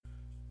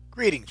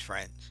Greetings,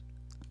 friends.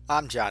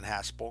 I'm John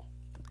Haspel.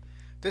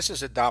 This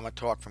is a Dhamma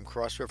talk from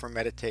Cross River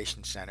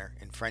Meditation Center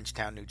in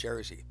Frenchtown, New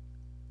Jersey.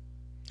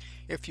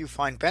 If you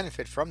find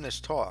benefit from this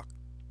talk,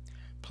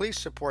 please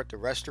support the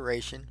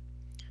restoration,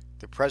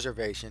 the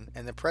preservation,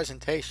 and the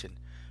presentation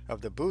of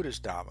the Buddha's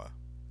Dhamma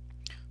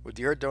with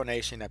your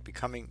donation at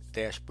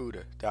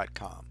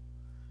becoming-buddha.com.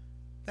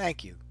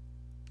 Thank you.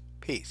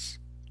 Peace.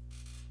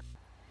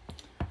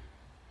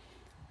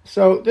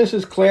 So this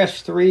is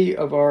class 3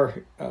 of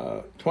our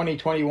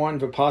 2021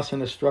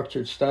 Vipassana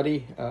structured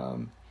study.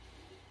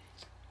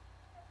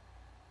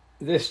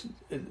 This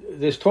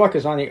talk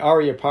is on the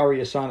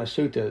Ariyapariyesanna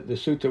Sutta, the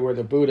sutta where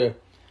the Buddha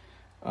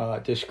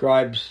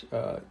describes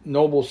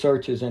noble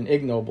searches and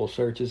ignoble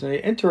searches. And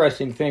the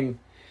interesting thing,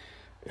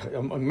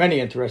 many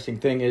interesting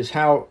thing, is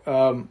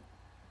how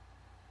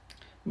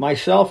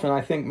myself and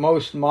I think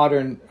most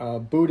modern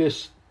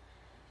Buddhist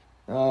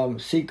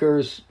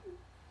seekers,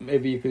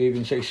 maybe you could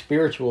even say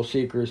spiritual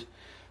seekers,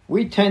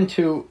 we tend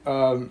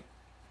to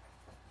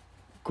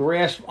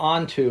grasp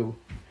onto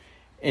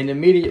and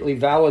immediately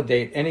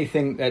validate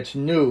anything that's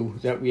new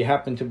that we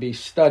happen to be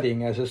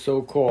studying as a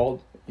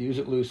so-called, use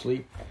it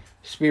loosely,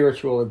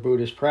 spiritual or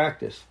Buddhist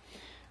practice.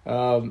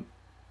 And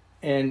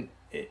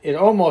it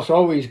almost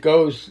always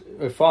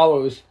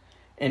follows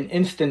an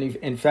instant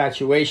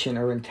infatuation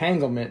or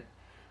entanglement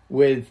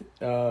with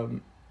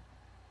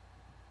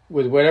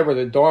whatever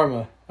the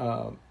Dharma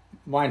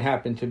might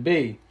happen to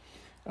be.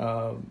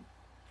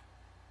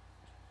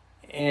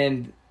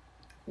 And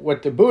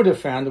what the Buddha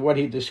found, and what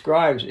he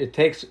describes, it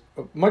takes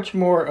much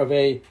more of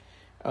a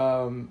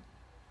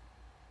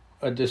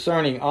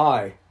discerning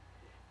eye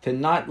to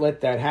not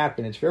let that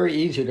happen. It's very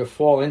easy to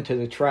fall into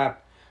the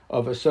trap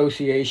of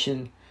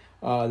association,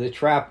 the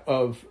trap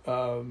of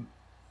the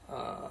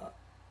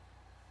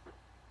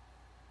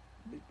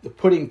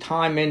putting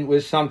time in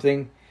with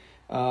something,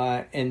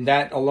 and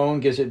that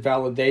alone gives it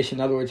validation.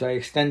 In other words, I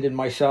extended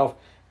myself.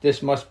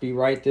 This must be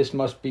right. This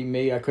must be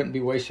me. I couldn't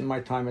be wasting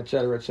my time,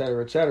 etc.,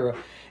 etc., etc.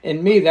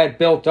 In me, that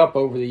built up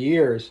over the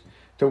years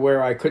to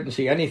where I couldn't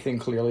see anything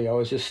clearly. I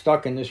was just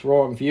stuck in this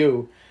wrong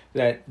view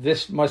that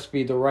this must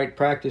be the right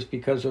practice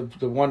because of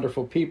the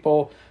wonderful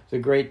people, the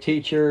great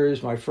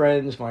teachers, my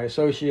friends, my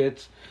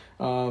associates,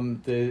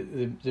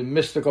 the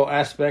mystical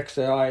aspects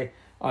that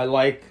I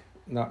like,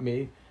 not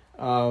me.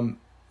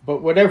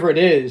 But whatever it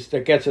is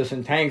that gets us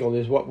entangled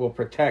is what we'll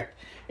protect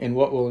and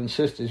what we'll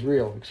insist is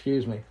real.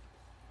 Excuse me.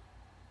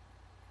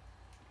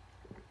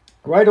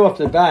 Right off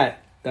the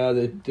bat,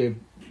 the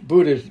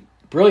Buddha's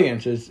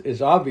brilliance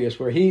is obvious,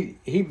 where he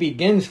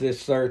begins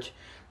this search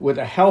with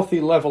a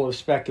healthy level of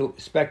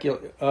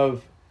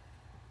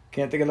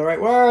can't think of the right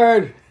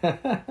word.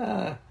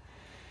 Yeah,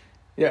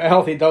 a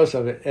healthy dose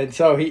of it. And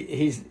so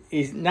he's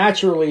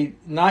naturally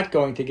not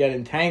going to get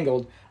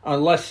entangled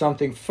unless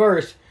something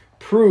first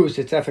proves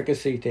its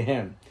efficacy to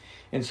him.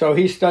 And so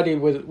he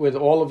studied with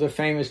all of the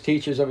famous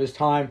teachers of his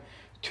time.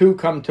 Two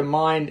come to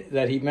mind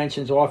that he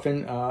mentions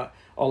often,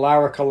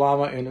 Alara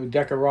Kalama and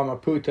Udeka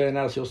Ramaputta, and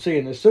as you'll see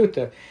in the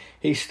sutta,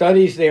 he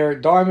studies their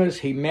dharmas,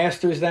 he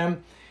masters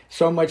them,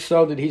 so much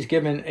so that he's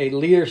given a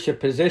leadership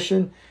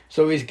position.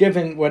 So he's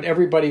given what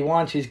everybody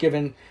wants. He's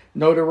given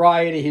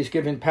notoriety, he's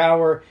given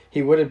power.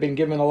 He would have been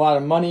given a lot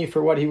of money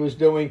for what he was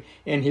doing,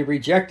 and he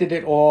rejected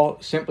it all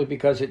simply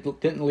because it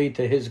didn't lead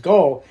to his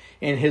goal.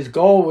 And his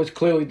goal was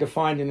clearly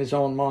defined in his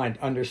own mind,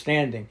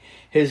 understanding.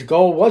 His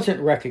goal wasn't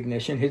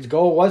recognition. His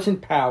goal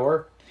wasn't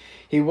power.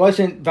 He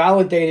wasn't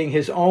validating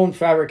his own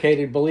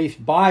fabricated beliefs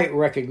by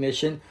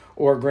recognition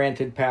or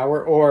granted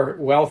power or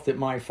wealth that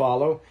might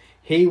follow.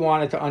 He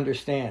wanted to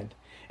understand.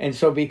 And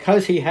so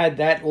because he had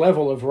that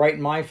level of right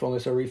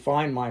mindfulness, or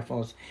refined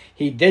mindfulness,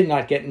 he did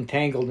not get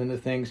entangled in the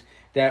things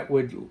that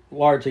would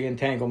largely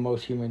entangle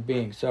most human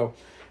beings. So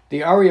the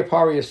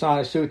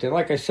Ariyapariyesanna Sutta,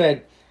 like I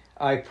said,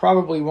 I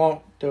probably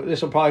won't,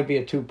 this will probably be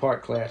a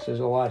 2-part class. There's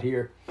a lot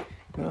here.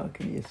 Give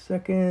me a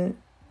second.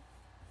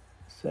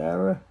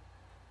 Sarah?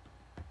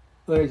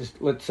 Let me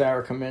just let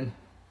Sarah come in.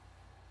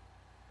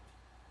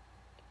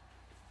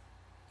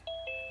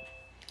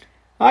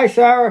 Hi,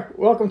 Sarah.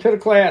 Welcome to the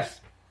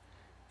class.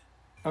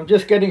 I'm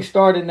just getting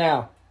started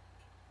now.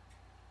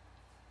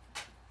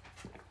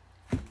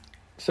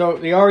 So,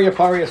 the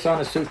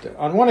Ariyapariyesanna Sutta.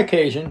 On one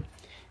occasion,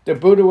 the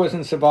Buddha was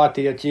in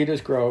Savatthi at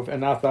Jita's Grove,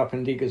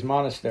 Anathapindika's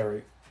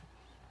monastery.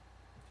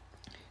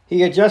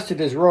 He adjusted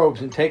his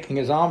robes and, taking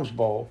his alms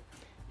bowl,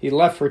 he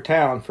left for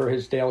town for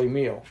his daily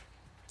meal.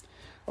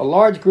 A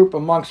large group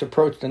of monks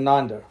approached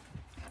Ananda.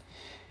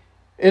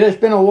 It has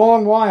been a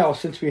long while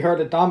since we heard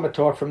a Dhamma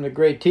talk from the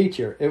great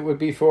teacher. It would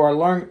be for our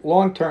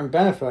long-term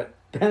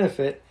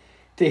benefit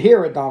to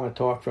hear a Dhamma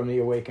talk from the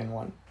awakened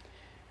one.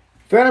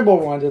 Venerable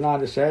one,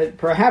 Ananda said,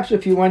 perhaps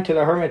if you went to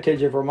the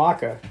hermitage of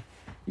Ramaka,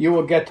 you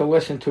will get to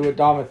listen to a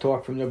Dhamma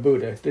talk from the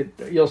Buddha.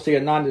 You'll see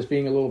Ananda's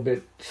being a little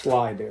bit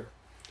sly there.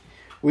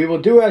 We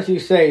will do as you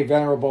say,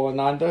 Venerable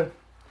Ananda.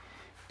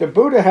 The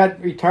Buddha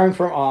had returned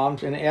from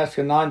alms and asked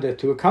Ananda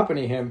to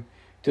accompany him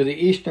to the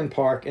eastern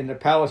park in the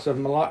palace of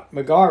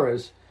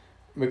Megara's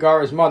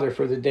mother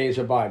for the day's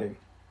abiding.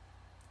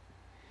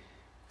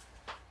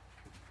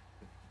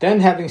 Then,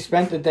 having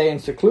spent the day in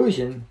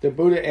seclusion, the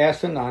Buddha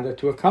asked Ananda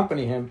to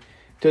accompany him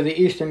to the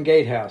eastern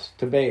gatehouse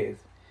to bathe.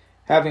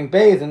 Having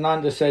bathed,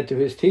 Ananda said to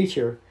his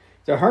teacher,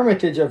 "The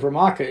hermitage of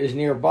Ramaka is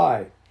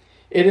nearby.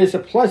 It is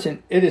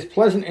pleasant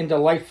and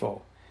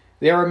delightful.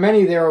 There are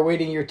many there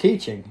awaiting your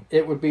teaching.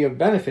 It would be of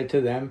benefit to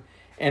them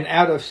and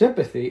out of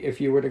sympathy if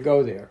you were to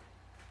go there."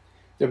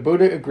 The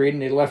Buddha agreed,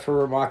 and they left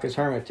for Ramaka's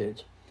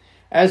hermitage.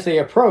 As they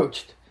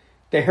approached,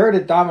 they heard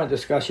a Dhamma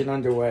discussion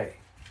underway.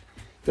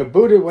 The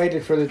Buddha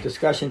waited for the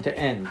discussion to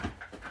end. What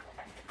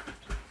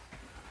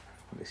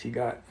has he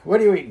got? What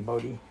are you eating,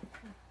 Bodhi?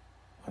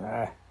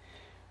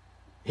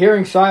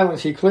 Hearing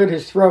silence, he cleared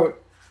his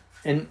throat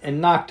and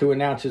knocked to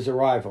announce his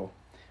arrival.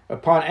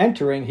 Upon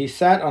entering, he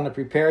sat on a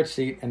prepared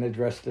seat and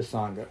addressed the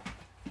Sangha.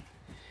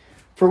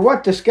 "For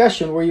what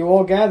discussion were you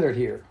all gathered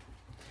here?"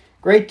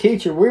 "Great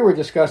teacher, we were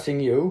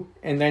discussing you,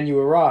 and then you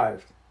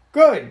arrived."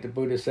 "Good," the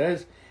Buddha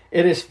says.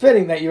 "It is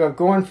fitting that you have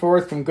gone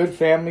forth from good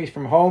families,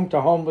 from home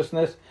to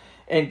homelessness,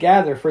 and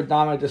gather for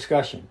Dhamma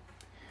discussion.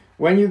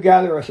 When you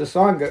gather as a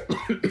Sangha,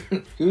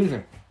 excuse me,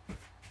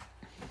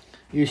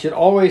 you should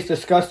always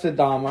discuss the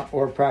Dhamma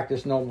or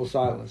practice noble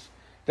silence."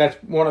 That's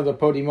one of the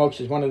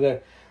Bodhimokshas, one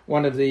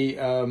of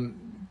the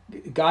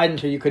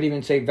guidance, or you could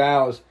even say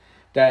vows,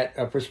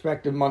 that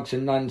prospective monks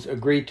and nuns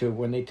agree to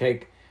when they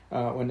take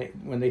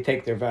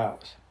their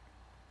vows.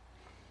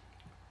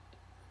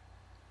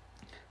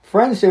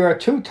 Friends, there are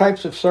two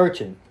types of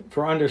searching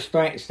for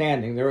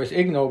understanding. There is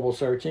ignoble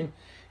searching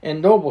and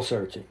noble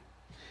searching.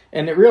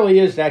 And it really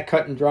is that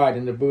cut and dried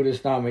in the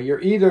Buddhist Dhamma.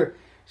 You're either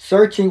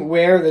searching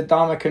where the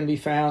Dhamma can be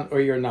found or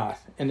you're not.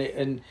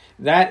 And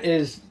that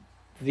is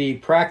the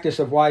practice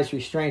of wise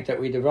restraint that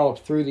we develop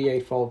through the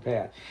Eightfold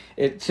Path.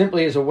 It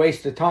simply is a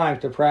waste of time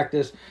to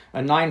practice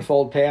a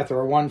ninefold path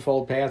or a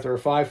onefold path or a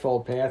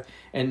fivefold path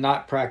and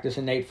not practice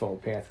an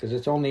eightfold path, because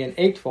it's only an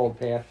eightfold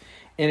path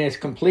in its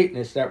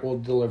completeness that will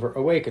deliver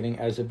awakening,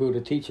 as the Buddha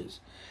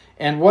teaches.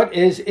 And what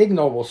is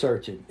ignoble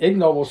searching?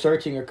 Ignoble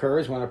searching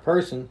occurs when a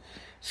person,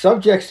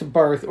 subject to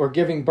birth or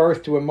giving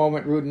birth to a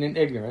moment rooted in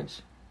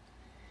ignorance,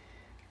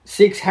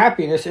 seeks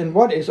happiness in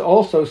what is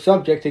also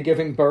subject to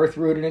giving birth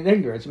rooted in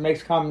ignorance. It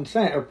makes common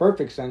sense, or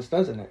perfect sense,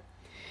 doesn't it?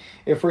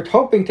 If we're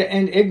hoping to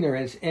end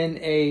ignorance in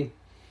a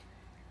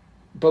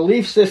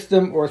belief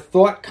system or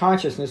thought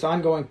consciousness,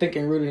 ongoing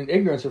thinking rooted in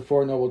ignorance of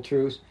Four Noble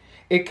Truths,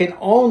 it can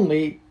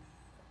only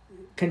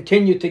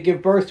continue to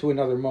give birth to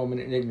another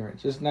moment in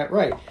ignorance. Isn't that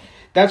right?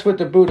 That's what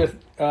the Buddha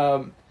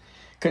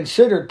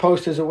considered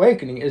post his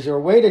awakening. Is there a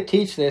way to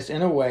teach this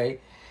in a way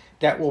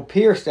that will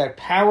pierce that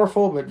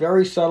powerful but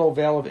very subtle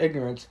veil of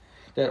ignorance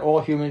that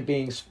all human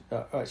beings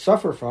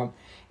suffer from?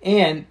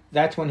 And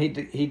that's when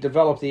he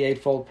developed the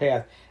Eightfold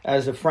Path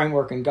as a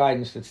framework and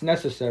guidance that's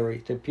necessary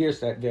to pierce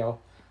that veil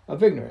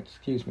of ignorance.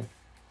 Excuse me.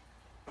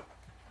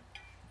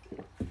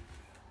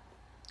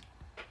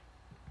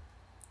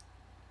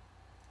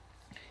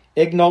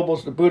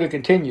 Ignobles, the Buddha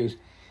continues,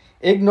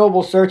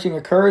 ignoble searching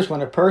occurs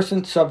when a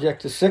person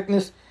subject to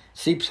sickness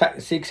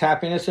seeks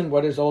happiness in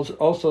what is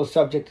also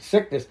subject to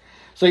sickness.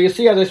 So you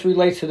see how this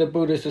relates to the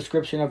Buddha's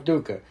description of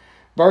dukkha.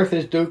 Birth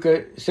is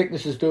dukkha,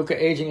 sickness is dukkha,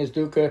 aging is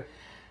dukkha,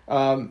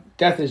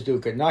 death is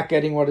dukkha. Not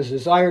getting what is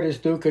desired is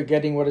dukkha,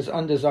 getting what is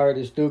undesired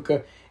is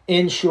dukkha.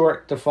 In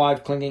short, the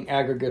five clinging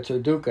aggregates are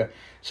dukkha.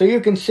 So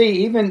you can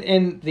see, even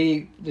in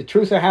the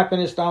Truth of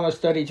Happiness Dhamma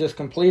study just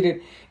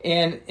completed,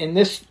 and in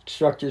this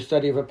structured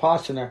study of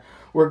Vipassana,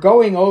 we're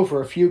going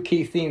over a few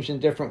key themes in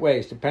different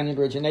ways, dependent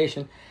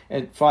origination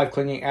and five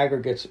clinging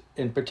aggregates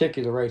in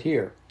particular right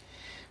here.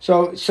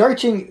 So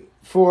searching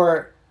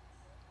for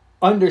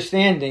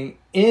understanding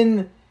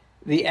in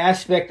the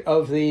aspect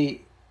of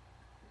the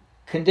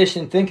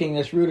conditioned thinking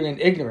that's rooted in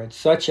ignorance,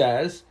 such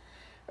as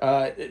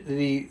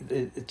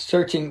the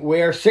searching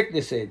where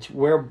sickness is,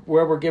 where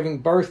we're giving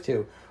birth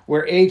to,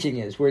 where aging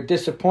is, where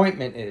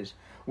disappointment is,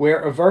 where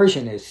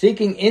aversion is.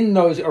 Seeking in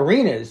those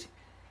arenas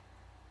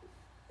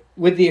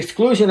with the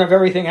exclusion of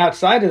everything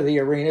outside of the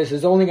arenas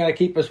is only going to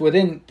keep us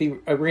within the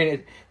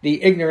arena,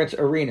 the ignorance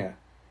arena.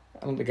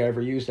 I don't think I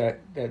ever used that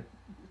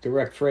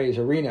direct phrase,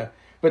 arena.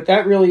 But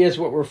that really is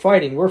what we're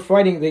fighting. We're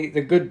fighting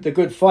the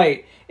good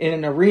fight in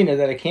an arena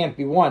that it can't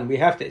be won. We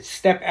have to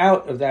step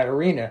out of that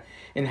arena.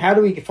 And how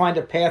do we find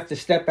a path to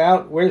step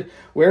out?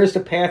 Where's the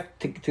path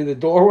to the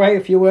doorway,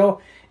 if you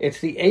will? It's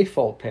the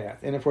Eightfold Path.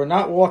 And if we're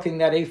not walking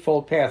that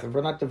Eightfold Path, if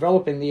we're not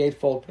developing the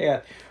Eightfold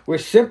Path, we're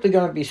simply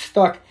going to be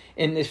stuck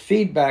in this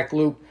feedback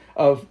loop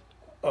of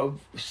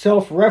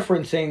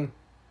self-referencing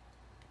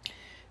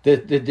the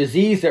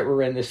disease that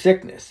we're in, the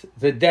sickness,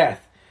 the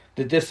death,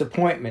 the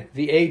disappointment,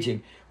 the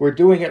aging. We're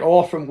doing it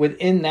all from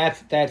within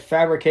that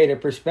fabricated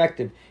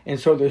perspective. And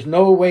so there's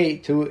no way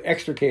to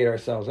extricate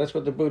ourselves. That's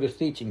what the Buddha's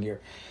teaching here.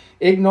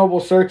 Ignoble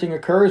searching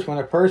occurs when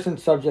a person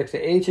subject to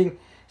aging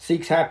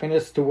seeks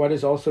happiness to what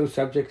is also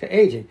subject to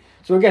aging.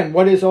 So again,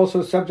 what is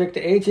also subject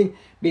to aging?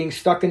 Being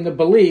stuck in the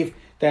belief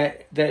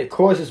that it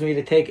causes me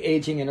to take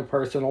aging in a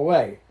personal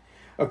way.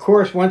 Of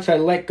course, once I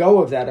let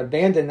go of that,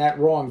 abandon that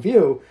wrong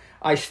view,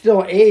 I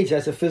still age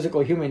as a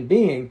physical human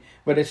being,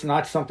 but it's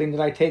not something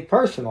that I take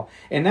personal.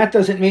 And that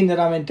doesn't mean that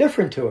I'm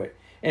indifferent to it.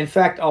 In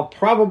fact, I'll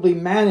probably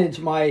manage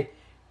my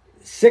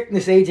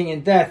sickness, aging,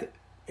 and death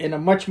in a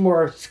much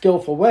more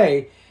skillful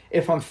way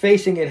if I'm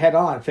facing it head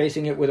on,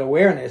 facing it with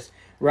awareness,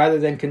 rather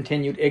than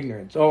continued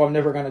ignorance. Oh, I'm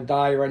never going to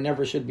die, or I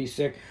never should be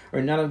sick,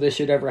 or none of this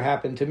should ever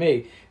happen to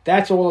me.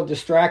 That's all a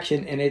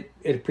distraction, and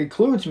it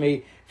precludes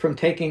me from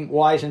taking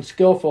wise and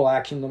skillful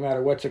action no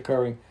matter what's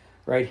occurring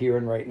right here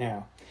and right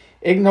now.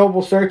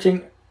 Ignoble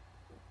searching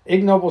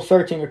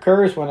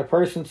occurs when a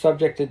person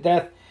subject to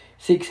death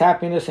seeks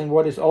happiness in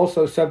what is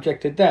also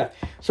subject to death.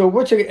 So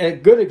what's a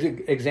good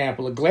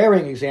example, a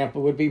glaring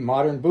example, would be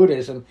modern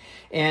Buddhism,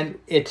 and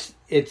its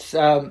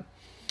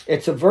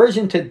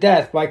aversion to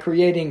death by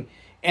creating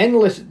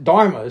endless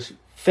dharmas,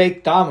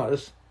 fake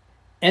dhammas,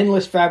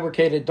 endless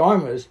fabricated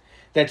dharmas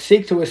that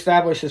seek to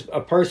establish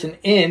a person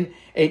in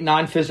a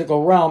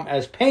non-physical realm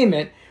as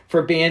payment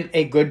for being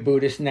a good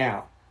Buddhist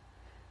now.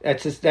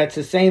 That's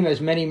the same as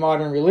many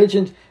modern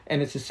religions,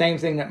 and it's the same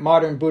thing that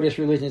modern Buddhist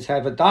religions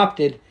have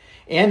adopted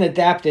and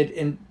adapted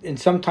in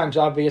sometimes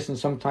obvious and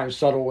sometimes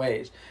subtle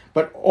ways.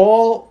 But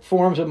all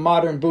forms of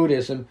modern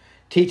Buddhism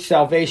teach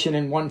salvation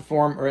in one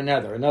form or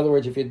another. In other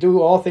words, if you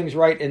do all things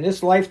right in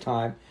this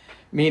lifetime,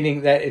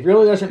 meaning that it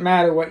really doesn't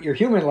matter what your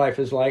human life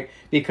is like,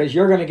 because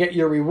you're going to get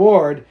your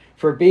reward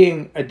for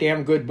being a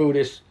damn good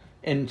Buddhist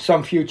in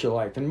some future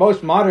life. In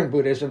most modern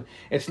Buddhism,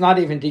 it's not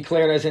even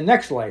declared as a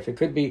next life. It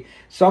could be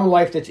some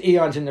life that's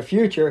eons in the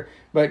future,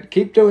 but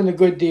keep doing the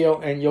good deal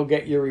and you'll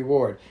get your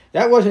reward.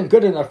 That wasn't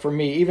good enough for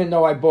me, even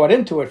though I bought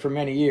into it for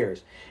many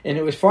years. And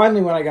it was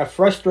finally when I got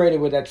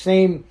frustrated with that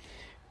same,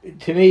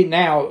 to me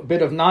now,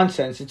 bit of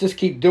nonsense, to just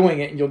keep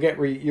doing it and you'll get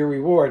your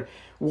reward,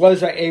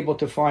 was I able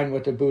to find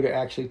what the Buddha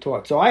actually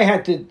taught. So I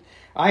had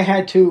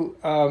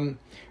to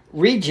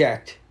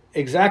reject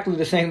exactly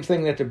the same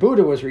thing that the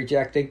Buddha was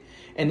rejecting,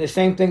 and the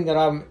same thing that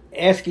I'm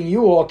asking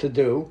you all to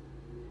do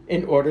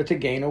in order to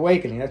gain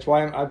awakening. That's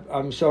why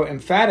I'm so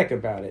emphatic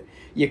about it.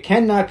 You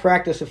cannot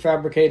practice a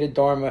fabricated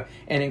dharma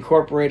and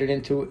incorporate it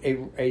into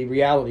a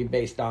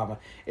reality-based dharma.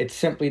 It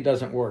simply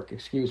doesn't work.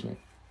 Excuse me.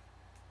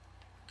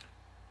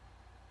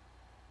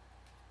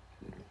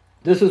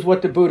 This is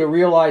what the Buddha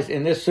realized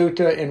in this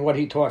sutta and what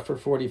he taught for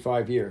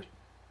 45 years.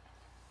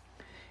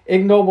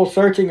 Ignoble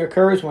searching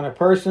occurs when a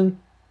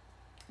person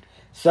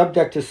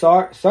subject to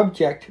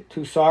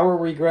sorrow,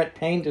 regret,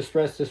 pain,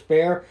 distress,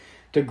 despair,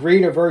 to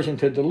greed, aversion,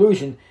 to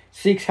delusion,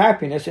 seeks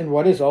happiness in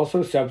what is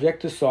also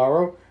subject to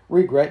sorrow,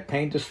 regret,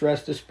 pain,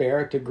 distress,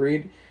 despair, to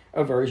greed,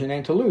 aversion,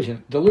 and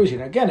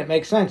delusion. Again, it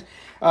makes sense.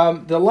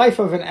 The life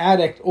of an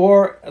addict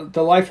or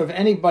the life of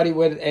anybody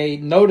with a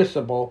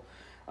noticeable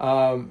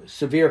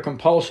severe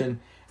compulsion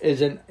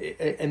is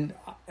an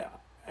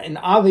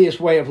obvious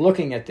way of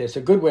looking at this,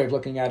 a good way of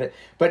looking at it.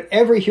 But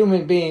every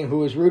human being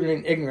who is rooted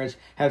in ignorance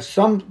has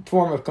some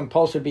form of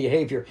compulsive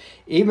behavior,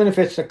 even if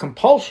it's a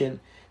compulsion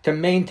to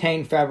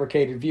maintain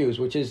fabricated views,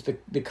 which is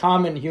the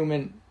common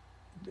human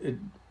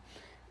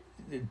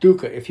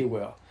dukkha, if you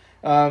will.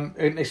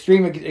 An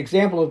extreme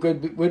example of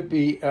good would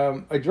be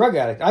a drug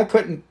addict.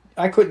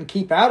 I couldn't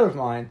keep out of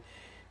mind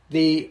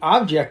the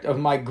object of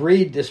my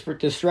greed,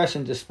 distress,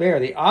 and despair,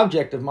 the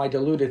object of my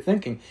deluded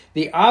thinking,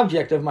 the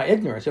object of my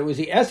ignorance. It was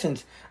the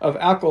essence of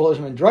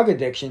alcoholism and drug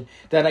addiction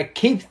that I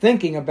keep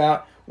thinking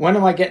about, when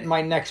am I getting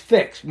my next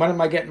fix? When am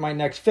I getting my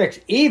next fix?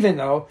 Even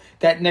though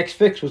that next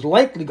fix was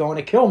likely going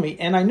to kill me,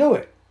 and I knew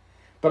it.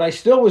 But I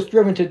still was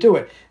driven to do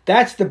it.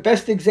 That's the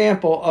best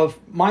example of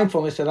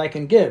mindfulness that I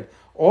can give.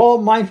 All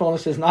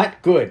mindfulness is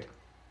not good.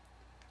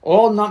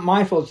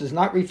 Mindfulness is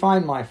not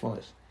refined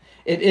mindfulness.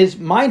 It is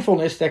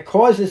mindfulness that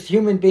causes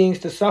human beings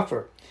to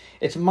suffer.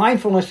 It's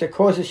mindfulness that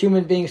causes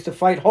human beings to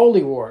fight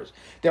holy wars.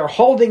 They're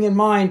holding in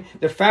mind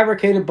the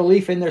fabricated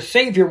belief in their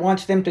Savior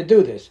wants them to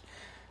do this.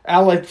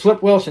 Like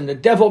Flip Wilson, the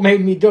devil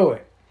made me do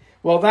it.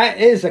 Well, that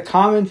is a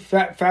common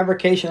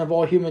fabrication of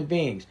all human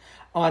beings.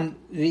 I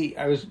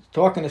was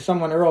talking to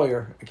someone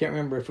earlier. I can't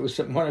remember if it was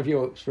one of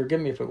you.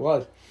 Forgive me if it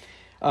was.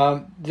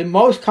 The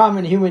most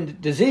common human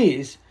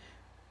disease,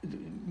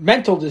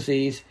 mental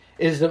disease,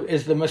 is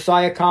the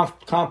Messiah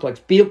complex,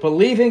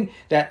 believing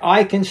that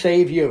I can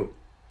save you.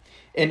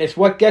 And it's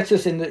what gets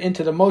us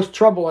into the most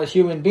trouble as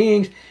human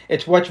beings.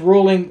 It's what's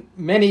ruling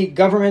many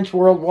governments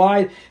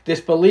worldwide.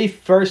 This belief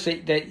first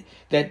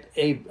that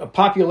a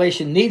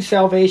population needs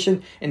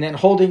salvation, and then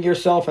holding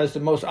yourself as the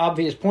most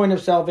obvious point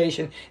of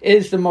salvation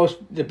is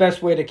the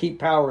best way to keep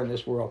power in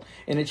this world.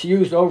 And it's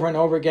used over and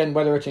over again,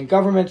 whether it's in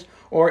governments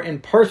or in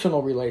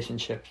personal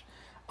relationships.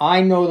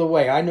 I know the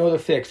way. I know the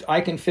fix.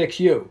 I can fix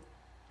you.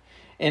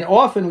 And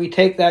often we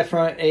take that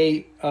from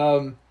I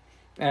don't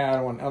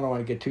want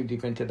to get too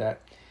deep into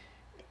that.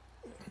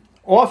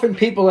 Often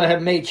people that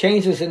have made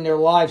changes in their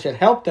lives that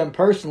help them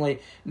personally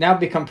now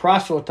become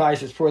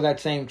proselytizers for that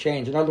same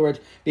change. In other words,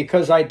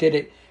 because I did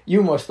it,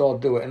 you must all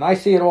do it. And I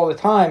see it all the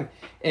time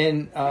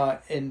in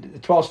the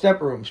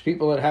 12-step rooms.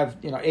 People that have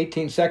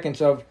 18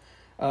 seconds of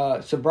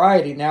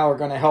sobriety now are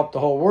going to help the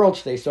whole world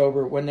stay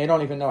sober when they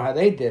don't even know how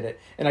they did it.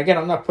 And again,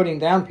 I'm not putting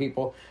down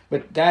people,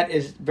 but that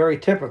is very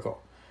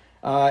typical.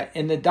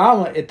 In the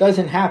Dhamma, it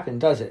doesn't happen,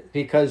 does it?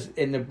 Because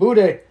in the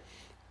Buddha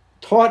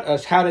taught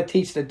us how to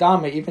teach the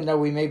Dhamma, even though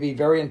we may be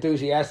very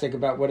enthusiastic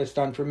about what it's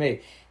done for me.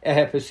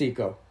 Ehe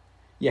pasiko.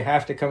 You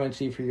have to come and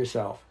see for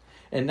yourself.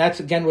 And that's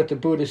again what the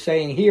Buddha is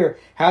saying here,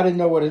 how to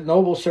know what a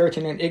noble search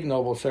and an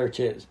ignoble search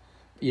is.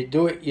 You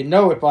do it, you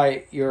know it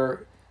by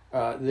your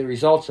the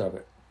results of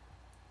it.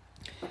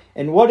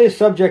 And what is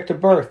subject to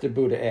birth, the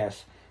Buddha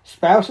asks.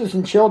 Spouses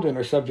and children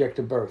are subject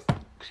to birth.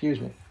 Excuse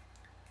me.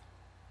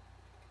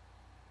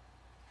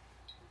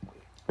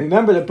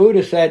 Remember, the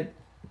Buddha said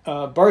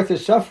birth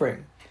is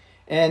suffering.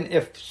 And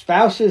if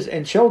spouses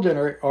and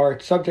children are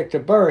subject to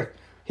birth,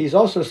 he's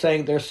also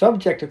saying they're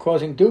subject to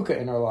causing dukkha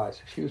in our lives.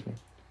 Excuse me.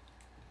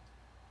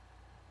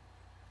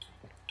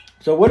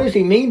 So what does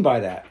he mean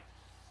by that?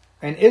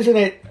 And isn't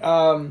it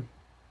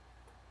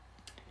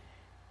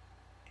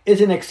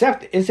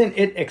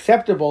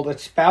acceptable that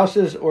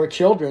spouses or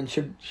children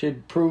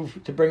should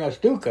prove to bring us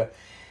dukkha?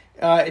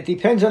 It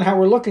depends on how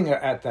we're looking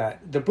at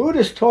that. The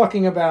Buddha's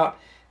talking about,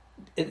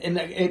 in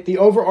the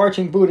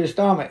overarching Buddhist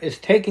Dhamma, is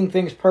taking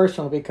things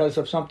personal because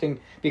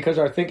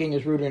our thinking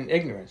is rooted in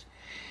ignorance.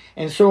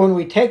 And so when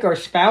we take our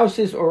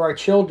spouses or our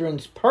children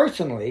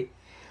personally,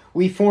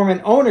 we form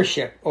an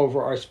ownership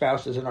over our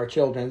spouses and our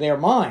children. They are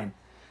mine.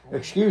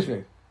 Excuse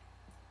me.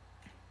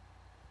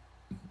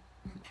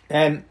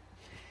 And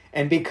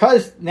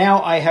because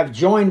now I have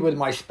joined with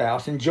my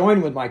spouse and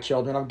joined with my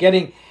children, I'm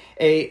getting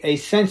a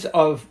sense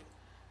of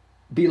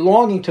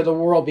belonging to the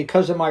world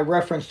because of my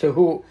reference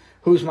to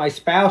who's my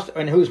spouse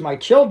and who's my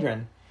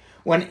children.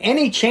 When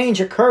any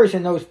change occurs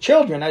in those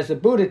children, as the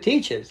Buddha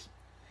teaches,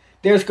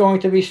 there's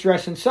going to be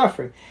stress and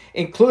suffering,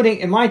 including,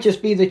 it might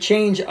just be the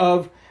change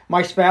of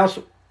my spouse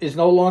is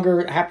no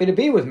longer happy to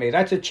be with me.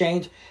 That's a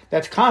change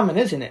that's common,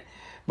 isn't it?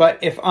 But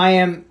if I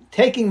am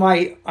taking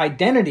my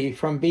identity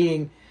from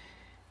being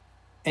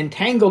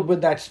entangled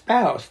with that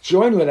spouse,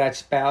 joined with that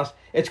spouse,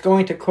 it's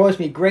going to cause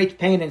me great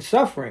pain and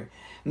suffering.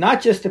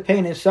 Not just the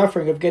pain and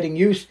suffering of getting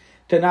used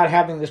to not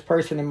having this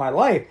person in my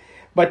life,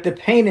 but the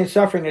pain and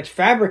suffering that's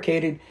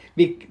fabricated,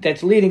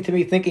 that's leading to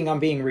me thinking I'm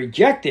being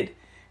rejected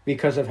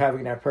because of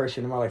having that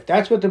person in my life.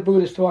 That's what the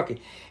Buddha is talking.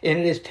 And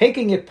it is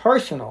taking it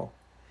personal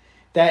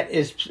that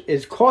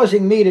is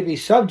causing me to be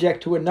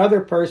subject to another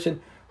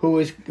person who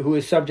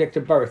is subject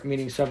to birth,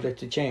 meaning subject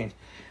to change.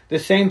 The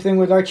same thing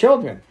with our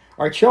children.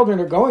 Our children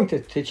are going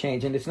to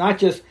change, and it's not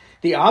just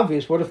the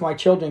obvious. What if my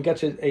children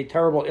gets a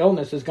terrible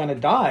illness, is going to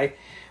die?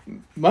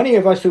 Many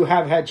of us who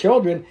have had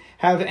children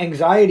have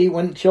anxiety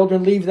when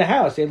children leave the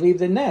house, they leave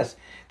the nest.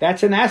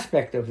 That's an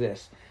aspect of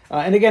this.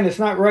 And again, it's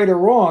not right or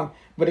wrong,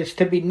 but it's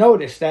to be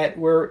noticed that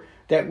we're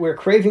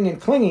craving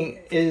and clinging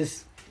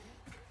is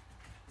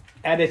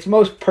at its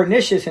most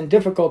pernicious and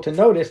difficult to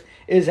notice,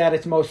 is at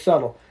its most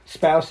subtle.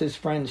 Spouses,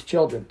 friends,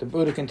 children. The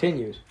Buddha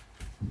continues.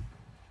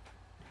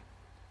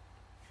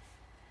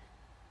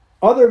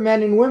 Other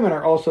men and women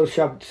are also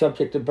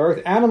subject to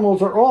birth.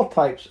 Animals of all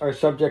types are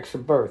subjects to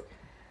birth.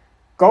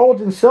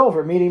 Gold and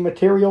silver, meaning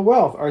material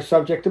wealth, are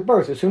subject to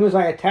birth. As soon as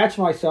I attach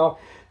myself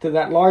to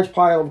that large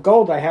pile of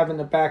gold I have in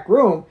the back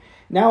room,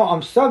 now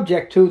I'm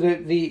subject to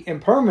the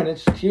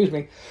impermanence, excuse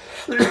me,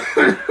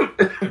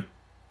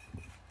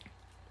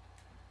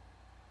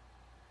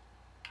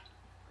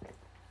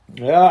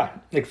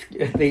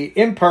 the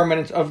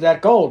impermanence of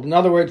that gold. In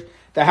other words,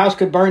 the house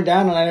could burn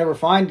down and I never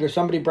find it, or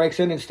somebody breaks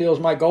in and steals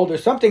my gold, or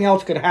something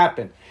else could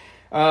happen.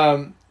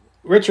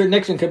 Richard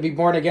Nixon could be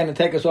born again and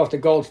take us off the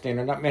gold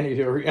standard. Not many of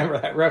you remember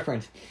that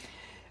reference.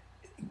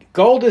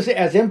 Gold is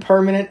as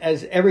impermanent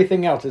as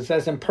everything else. It's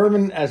as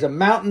impermanent as a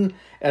mountain,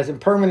 as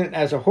impermanent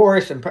as a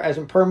horse, and as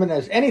impermanent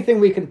as anything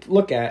we can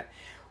look at.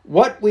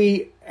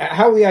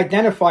 How we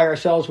identify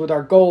ourselves with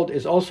our gold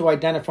is also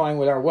identifying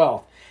with our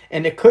wealth.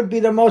 And it could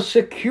be the most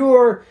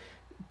secure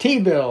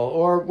T-bill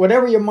or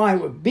whatever your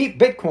mind would be,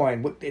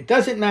 Bitcoin. It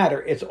doesn't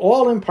matter. It's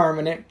all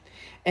impermanent.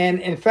 And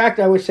in fact,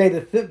 I would say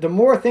that the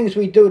more things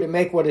we do to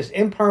make what is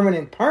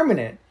impermanent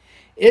permanent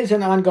is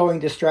an ongoing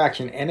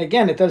distraction. And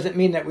again, it doesn't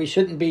mean that we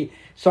shouldn't be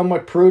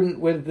somewhat prudent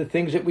with the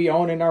things that we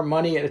own and our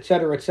money, et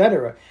cetera, et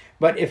cetera.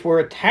 But if we're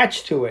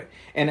attached to it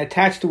and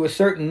attached to a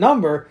certain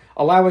number,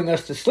 allowing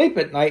us to sleep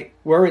at night,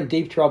 we're in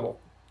deep trouble.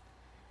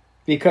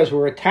 Because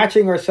we're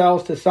attaching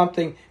ourselves to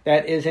something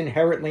that is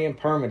inherently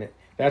impermanent.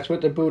 That's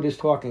what the Buddha is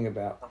talking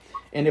about.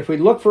 And if we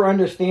look for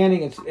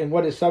understanding in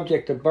what is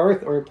subject to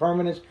birth or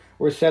impermanence,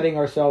 we're setting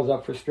ourselves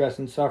up for stress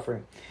and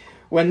suffering.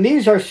 When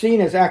these are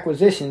seen as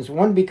acquisitions,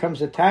 one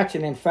becomes attached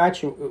and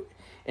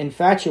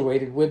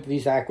infatuated with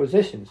these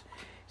acquisitions.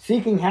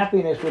 Seeking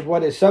happiness with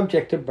what is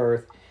subject to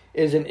birth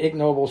is an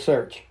ignoble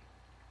search.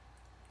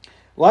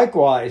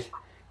 Likewise,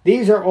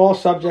 these are all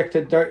subject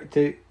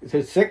to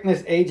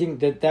sickness, aging,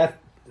 to death,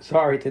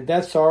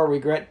 sorrow,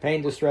 regret,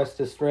 pain, distress,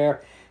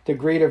 despair, to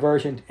greed,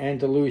 aversion, and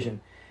delusion.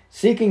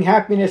 Seeking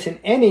happiness in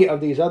any of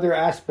these other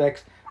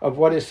aspects of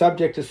what is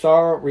subject to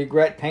sorrow,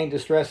 regret, pain,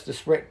 distress,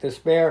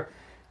 despair,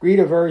 greed,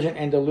 aversion,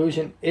 and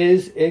delusion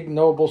is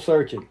ignoble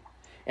searching.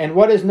 And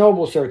what is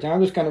noble searching?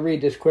 I'm just going to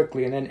read this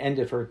quickly and then end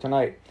it for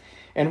tonight.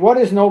 And what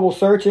is noble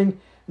searching?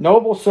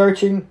 Noble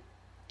searching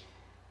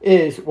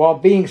is, while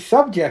being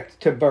subject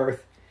to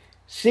birth,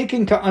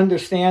 seeking to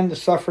understand the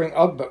suffering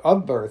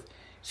of birth,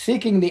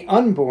 seeking the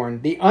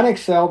unborn, the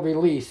unexcelled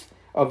release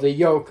of the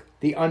yoke,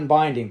 the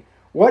unbinding.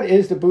 What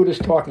is the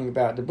Buddhist talking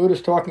about? The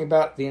Buddhist talking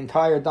about the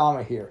entire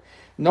Dhamma here.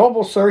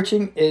 Noble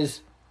searching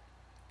is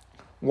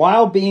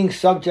while being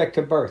subject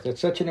to birth.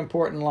 That's such an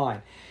important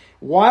line.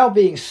 While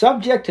being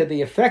subject to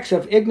the effects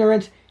of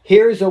ignorance,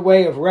 here's a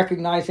way of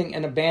recognizing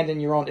and abandoning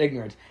your own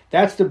ignorance.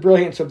 That's the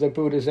brilliance of the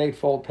Buddha's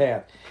Eightfold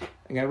Path.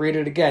 I'm going to read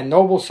it again.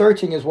 Noble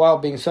searching is while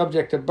being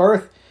subject to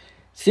birth,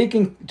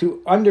 seeking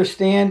to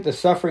understand the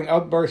suffering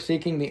of birth,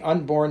 seeking the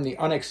unborn, the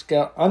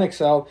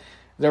unexcelled,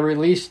 the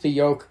release, the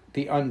yoke,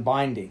 the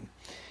unbinding.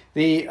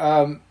 The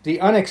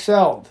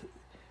unexcelled,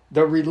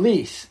 the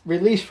release.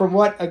 Release from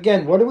what?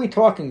 Again, what are we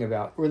talking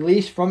about?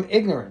 Release from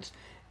ignorance.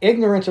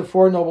 Ignorance of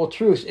Four Noble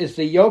Truths is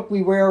the yoke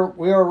we wear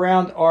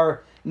around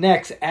our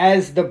necks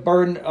as the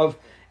burden of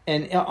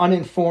an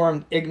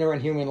uninformed,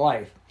 ignorant human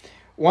life.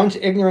 Once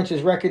ignorance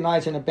is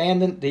recognized and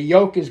abandoned, the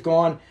yoke is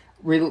gone.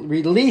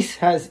 Release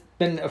has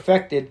been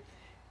effected.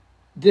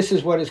 This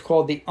is what is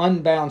called the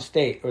unbound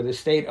state, or the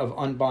state of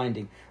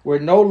unbinding. We're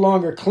no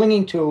longer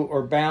clinging to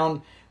or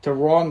bound to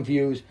wrong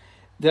views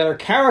that are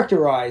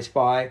characterized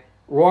by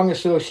wrong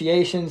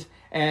associations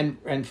and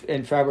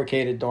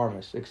fabricated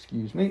dharmas.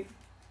 Excuse me.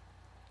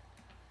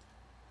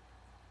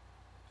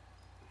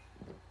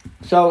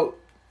 So,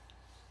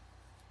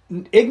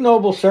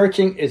 ignoble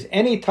searching is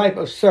any type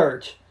of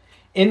search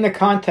in the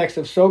context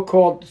of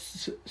so-called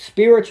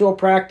spiritual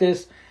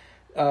practice,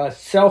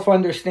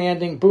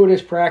 self-understanding,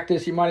 Buddhist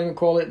practice, you might even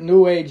call it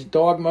New Age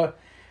dogma.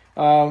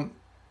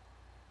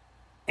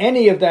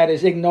 Any of that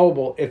is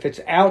ignoble if it's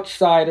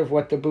outside of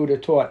what the Buddha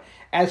taught.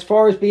 As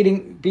far as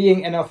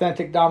being an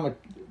authentic Dhamma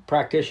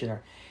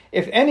practitioner,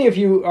 if any of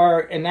you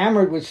are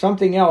enamored with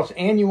something else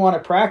and you want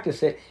to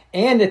practice it,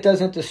 and it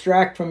doesn't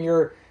distract from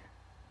your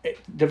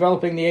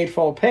developing the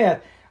Eightfold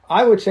Path,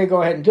 I would say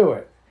go ahead and do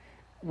it.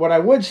 What I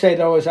would say,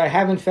 though, is I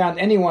haven't found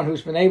anyone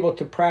who's been able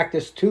to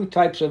practice two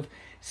types of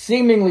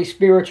seemingly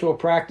spiritual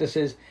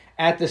practices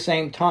at the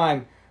same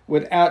time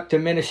without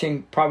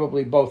diminishing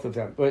probably both of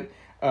them. But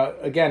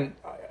again,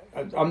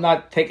 I'm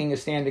not taking a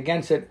stand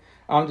against it.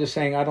 I'm just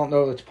saying I don't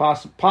know if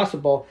it's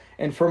possible.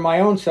 And for my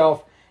own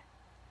self,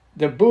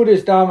 the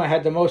Buddha's Dhamma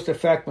had the most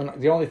effect when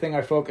the only thing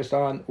I focused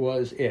on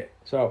was it.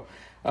 So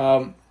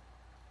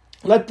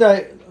let's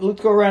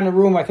go around the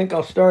room. I think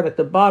I'll start at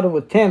the bottom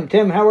with Tim.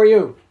 Tim, how are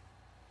you?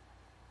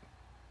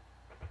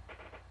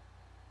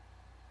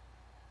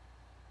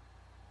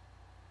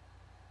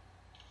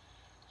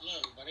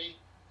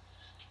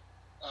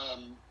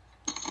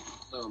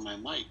 Hello, my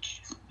mic.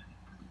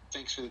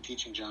 Thanks for the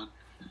teaching, John.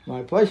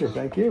 My pleasure.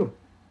 Thank you.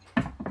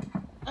 I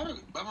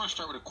want to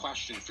start with a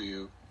question for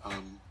you. I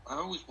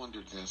always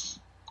wondered this.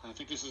 I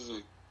think this is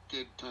a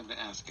good time to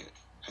ask it.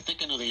 I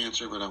think I know the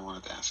answer, but I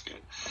wanted to ask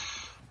it.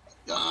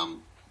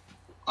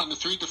 On the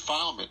three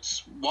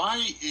defilements,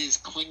 why is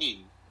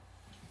clinging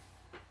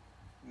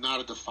not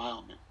a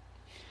defilement?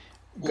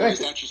 Or is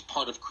that just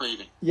part of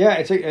craving? Yeah,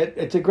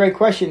 it's a great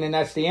question, and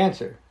that's the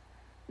answer.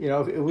 You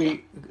know,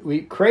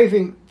 we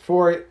craving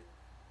for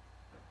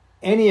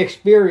any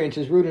experience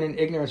is rooted in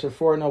ignorance of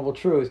Four Noble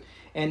Truths,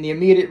 and the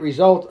immediate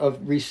result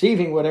of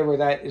receiving whatever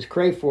that is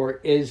craved for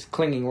is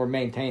clinging or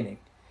maintaining.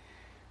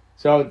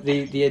 So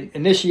the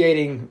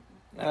initiating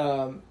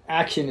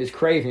action is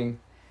craving,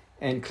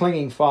 and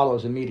clinging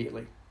follows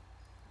immediately.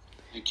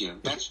 Thank you.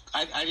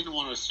 I didn't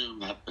want to assume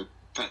that, but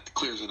that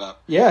clears it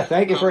up. Yeah,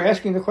 thank you for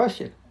asking the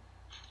question.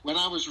 When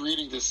I was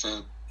reading this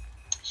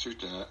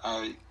sutta,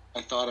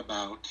 I thought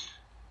about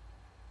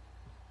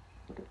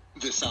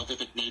the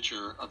salvific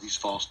nature of these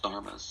false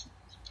dharmas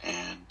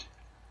and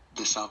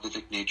the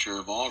salvific nature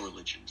of all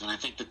religions. And I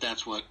think that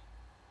that's what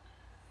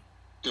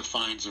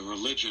defines a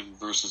religion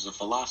versus a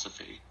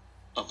philosophy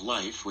of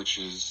life, which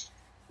is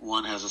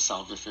one has a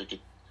salvific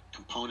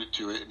component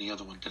to it and the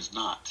other one does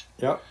not.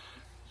 Yep.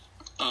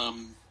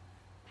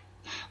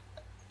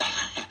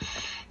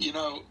 You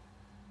know,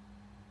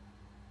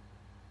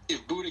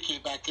 if Buddha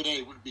came back today,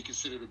 it wouldn't be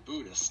considered a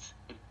Buddhist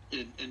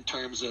in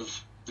terms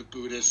of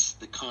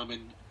the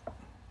common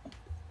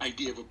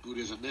idea of what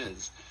Buddhism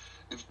is.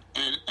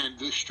 And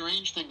the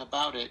strange thing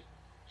about it,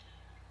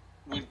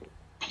 when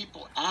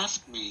people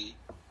ask me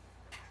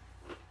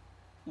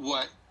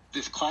what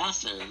this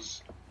class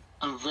is,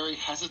 I'm very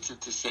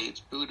hesitant to say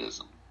it's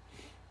Buddhism.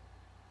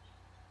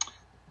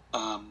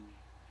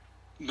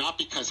 Not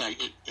because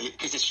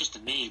because it's just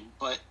a name,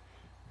 but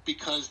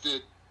because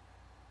the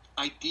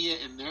idea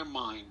in their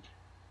mind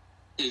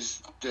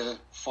is the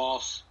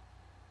false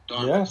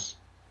dharmas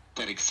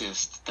that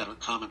exist, that are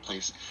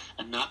commonplace,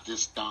 and not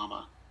this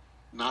Dhamma,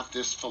 not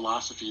this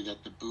philosophy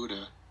that the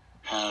Buddha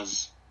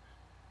has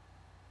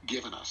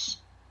given us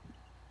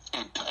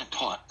and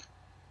taught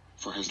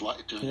for his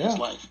life during his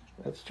life.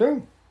 That's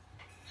true.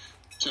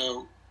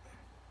 So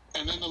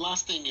And then the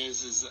last thing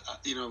is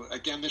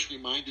again, this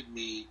reminded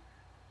me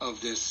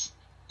of this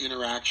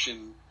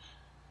interaction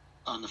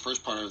on the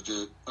first part of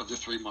the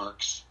three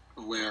marks,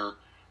 where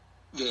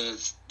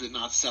the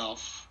not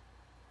self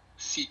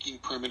seeking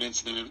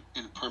permanence in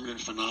permanent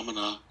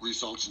phenomena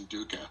results in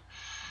dukkha,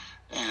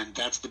 and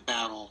that's the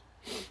battle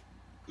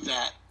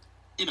that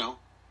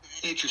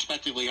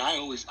introspectively I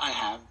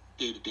have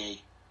day to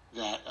day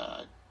that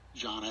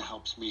jhana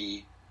helps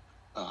me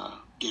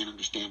gain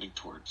understanding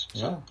towards. So,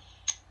 yeah.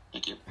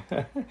 Thank you.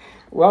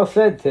 Well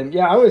said, Tim.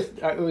 Yeah,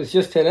 it was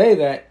just today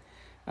that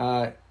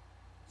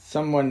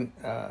someone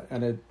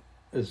at a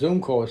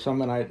Zoom call with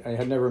someone I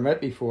had never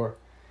met before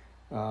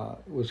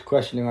was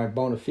questioning my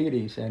bona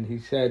fides, and he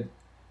said,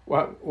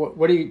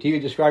 "What do you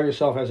describe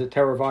yourself as a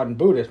Theravadan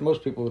Buddhist?"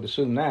 Most people would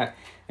assume that,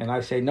 and I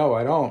say, "No,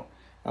 I don't."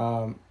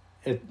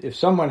 If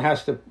someone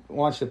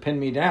wants to pin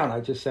me down, I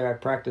just say I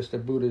practice the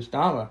Buddha's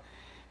Dhamma,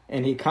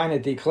 and he kind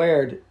of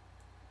declared,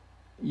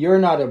 "You're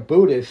not a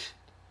Buddhist."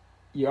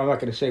 I'm not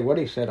going to say what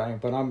he said I am,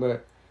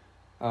 but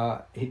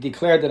he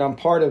declared that I'm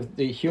part of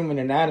the human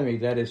anatomy,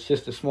 that is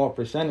just a small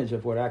percentage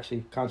of what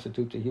actually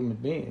constitutes a human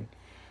being.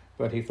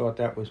 But he thought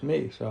that was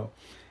me. So,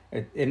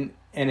 you're saying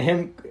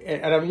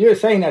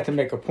that to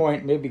make a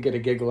point, maybe get a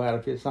giggle out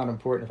of it. It's not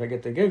important if I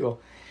get the giggle.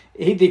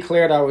 He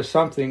declared I was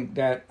something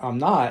that I'm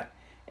not,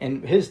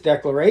 and his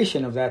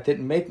declaration of that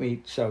didn't make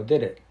me so,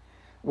 did it?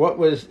 What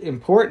was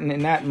important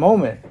in that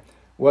moment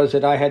was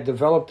that I had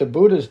developed the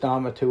Buddha's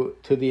Dhamma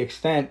to the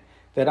extent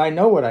that I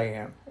know what I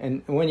am.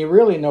 And when you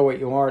really know what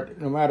you are,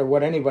 no matter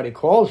what anybody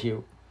calls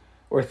you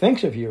or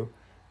thinks of you,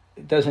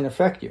 it doesn't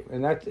affect you.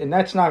 And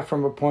that's not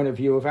from a point of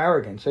view of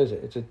arrogance, is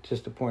it? It's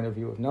just a point of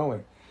view of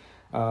knowing.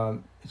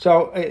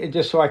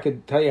 Just so I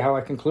could tell you how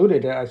I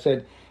concluded it, I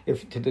said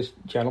to this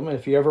gentleman,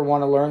 if you ever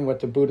want to learn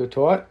what the Buddha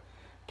taught,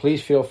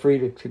 please feel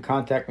free to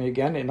contact me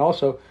again. And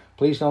also,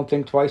 please don't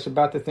think twice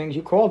about the things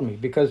you called me,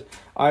 because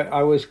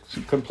I was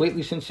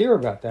completely sincere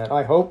about that.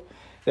 I hope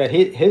that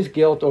his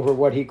guilt over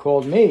what he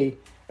called me,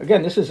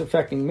 again, this is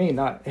affecting me,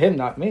 not him,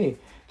 not me,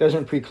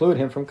 doesn't preclude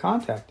him from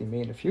contacting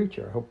me in the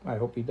future. I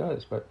hope he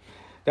does. But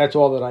that's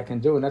all that I can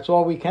do. And that's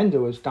all we can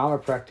do as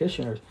Dhamma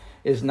practitioners,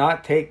 is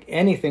not take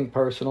anything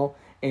personal,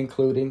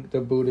 including the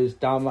Buddha's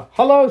Dhamma.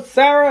 Hello,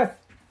 Sarah!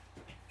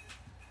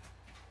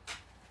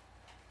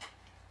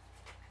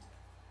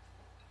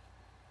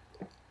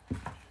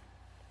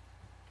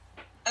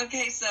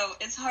 Okay, so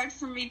it's hard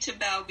for me to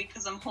bow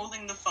because I'm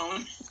holding the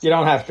phone. You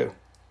don't have to.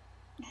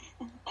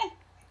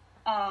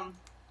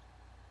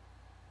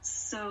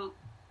 So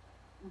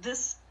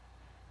this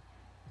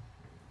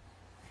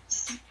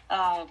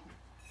sutta,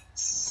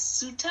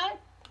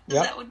 is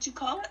that what you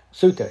call it?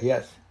 Sutta,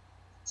 yes.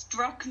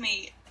 Struck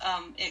me.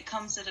 It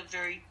comes at a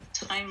very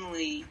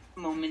timely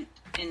moment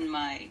in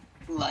my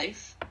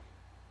life,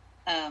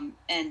 and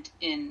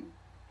in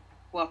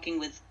walking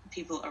with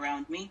people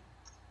around me.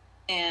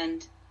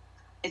 And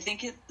I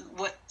think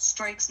what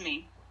strikes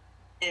me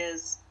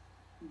is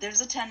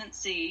there's a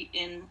tendency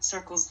in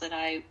circles that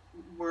I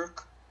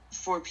work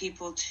for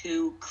people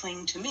to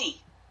cling to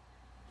me,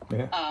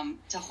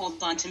 to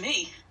hold on to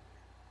me,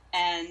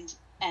 and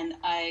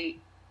I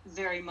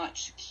very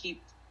much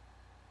keep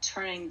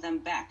turning them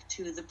back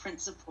to the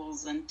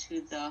principles and to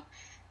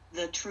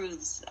the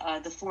truths,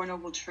 the Four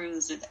Noble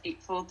Truths, or the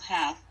Eightfold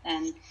Path,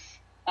 and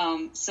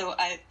so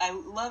I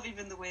love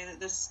even the way that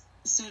this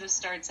sutta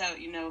starts out.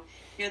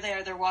 Here they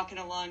are, they're walking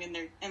along,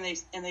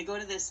 and they go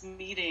to this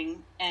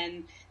meeting,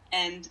 and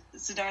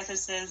Siddhartha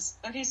says,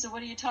 "Okay, so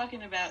what are you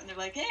talking about?" And they're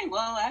like, "Hey,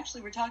 well, actually,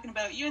 we're talking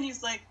about you." And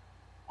he's like,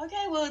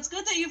 "Okay, well, it's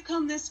good that you've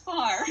come this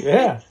far."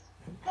 Yeah,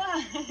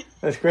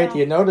 that's great.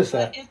 You notice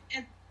that.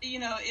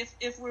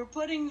 If we're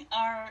putting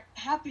our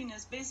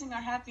happiness, basing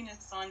our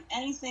happiness on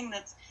anything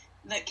that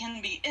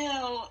can be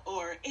ill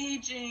or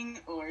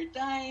aging or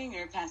dying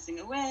or passing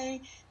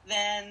away,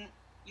 then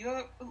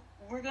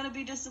we're going to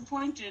be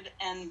disappointed.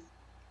 And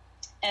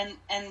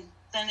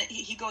then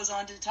he goes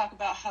on to talk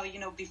about how,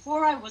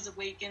 before I was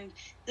awakened,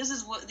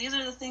 these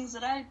are the things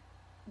that I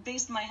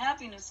based my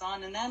happiness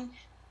on. And then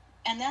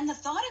the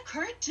thought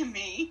occurred to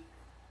me,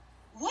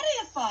 what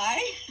if I,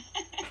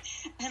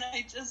 and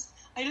I just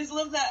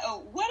love that.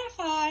 Oh, what if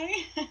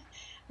I,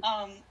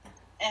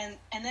 and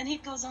then he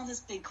goes on this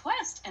big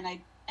quest, and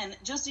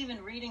just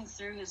even reading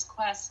through his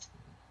quest,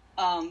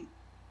 I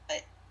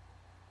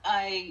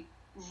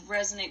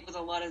resonate with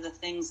a lot of the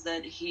things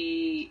that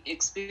he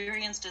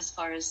experienced, as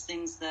far as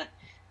things that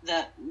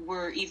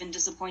were even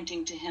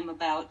disappointing to him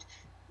about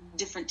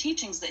different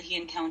teachings that he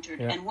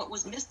encountered, and what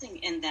was missing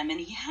in them. And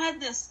he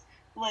had this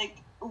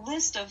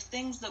list of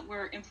things that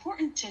were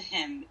important to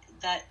him,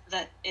 that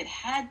it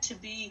had to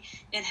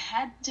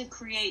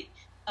create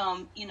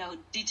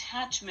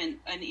detachment,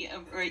 and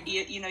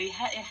it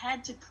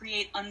had to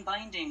create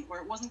unbinding, or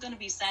it wasn't going to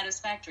be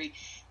satisfactory.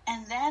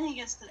 And then he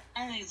gets to the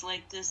end, and he's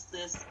like this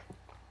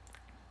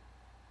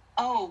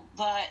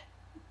but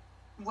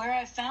where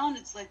I found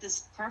it's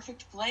this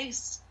perfect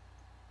place,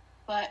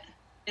 but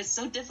it's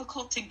so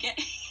difficult to get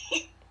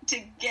to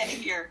get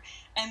here.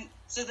 And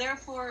so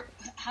therefore,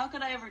 how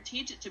could I ever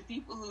teach it to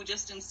people who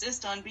just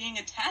insist on being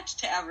attached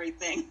to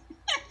everything?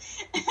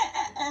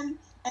 and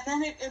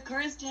then it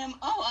occurs to him,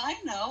 oh, I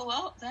know.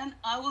 Well, then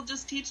I will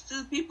just teach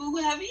to the people who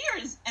have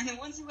ears and the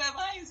ones who have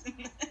eyes.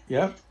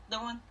 Yep. The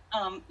one,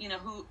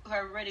 who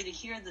are ready to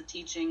hear the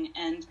teaching.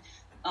 And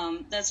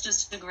that's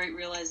just a great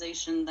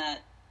realization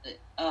that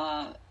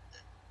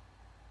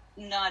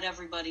not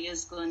everybody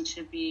is going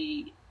to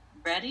be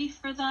ready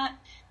for that.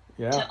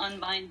 Yeah. To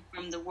unbind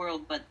from the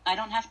world, but I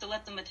don't have to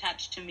let them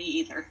attach to me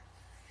either.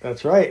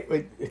 That's right.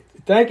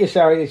 Thank you,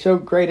 Sarah. You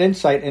showed great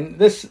insight. And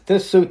this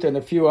sutta and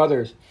a few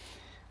others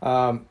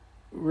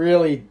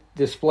really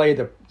display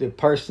the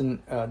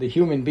person, the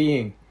human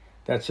being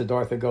that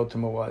Siddhartha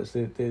Gautama was,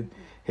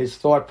 his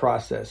thought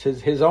process,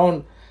 his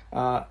own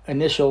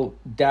initial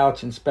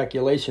doubts and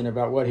speculation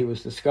about what he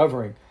was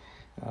discovering.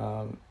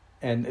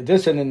 And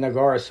this and the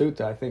Nagara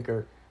Sutta, I think,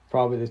 are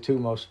probably the two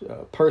most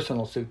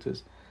personal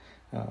suttas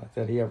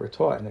that he ever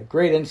taught, and a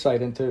great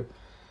insight into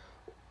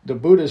the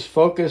Buddha's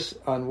focus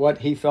on what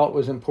he felt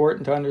was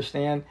important to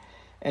understand,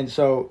 and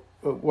so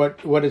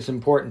what is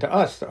important to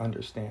us to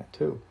understand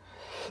too.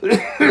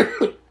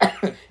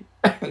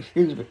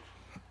 Excuse me.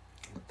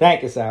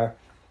 Thank you, Sarah.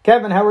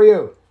 Kevin, how are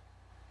you?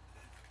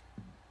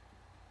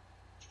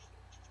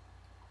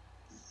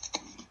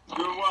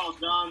 Doing well,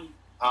 John.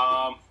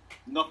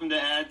 Nothing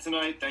to add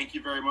tonight. Thank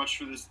you very much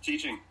for this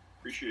teaching.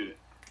 Appreciate it.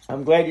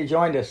 I'm glad you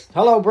joined us.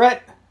 Hello,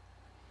 Brett.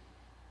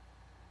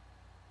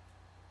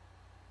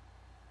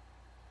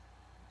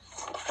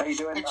 How you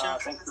doing?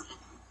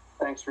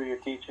 Thanks for your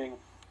teaching.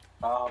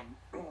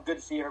 Good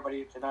to see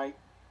everybody tonight.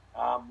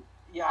 I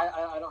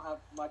don't have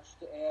much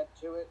to add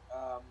to it,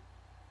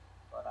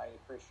 but I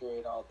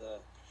appreciate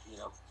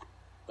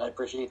I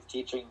appreciate the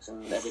teachings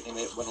and everything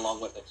that went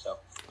along with it. So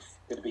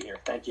good to be here.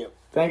 Thank you.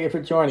 Thank you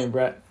for joining,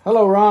 Brett.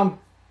 Hello, Ram.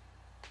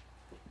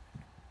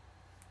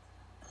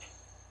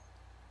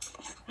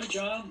 Hi,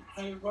 John.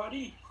 Hi,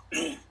 everybody.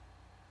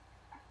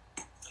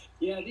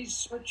 These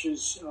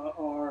searches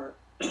are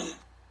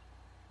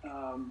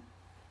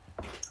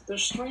they're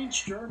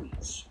strange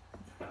journeys.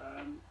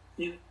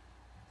 In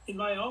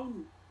my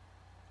own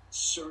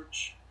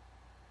search,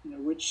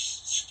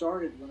 which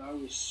started when I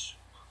was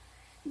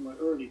in my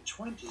early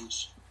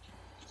 20s,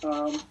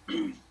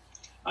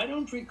 I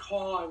don't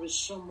recall I was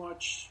so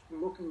much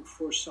looking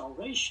for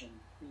salvation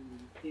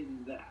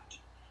in that.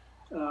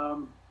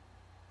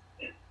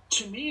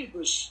 To me, it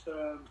was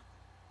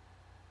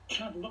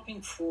kind of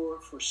looking for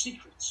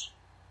secrets,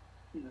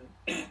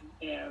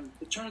 and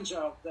it turns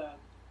out that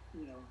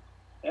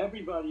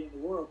everybody in the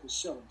world is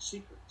selling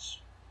secrets,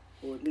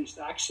 or at least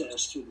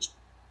access to the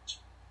secrets.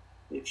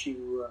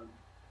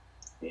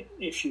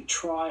 If you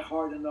try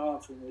hard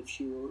enough, and if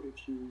you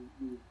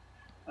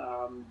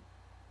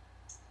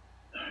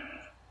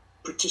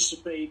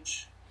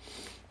participate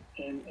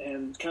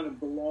and kind of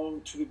belong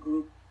to the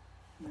group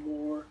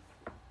more,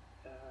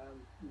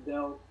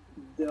 they'll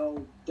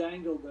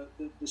dangle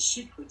the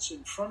secrets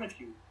in front of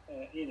you,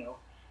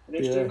 and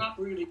if they're not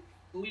really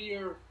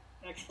clear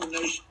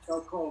explanation,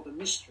 they'll call it a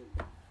mystery.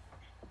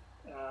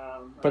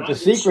 But the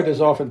secret is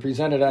often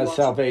presented as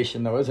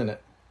salvation, though, isn't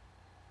it?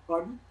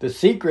 Pardon? The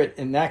secret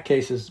in that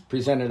case is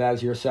presented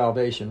as your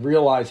salvation,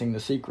 realizing the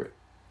secret.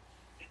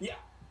 Yeah.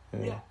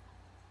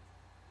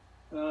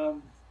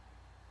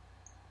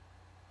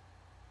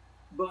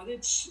 But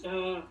it's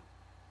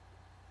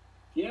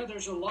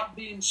there's a lot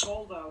being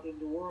sold out in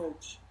the world,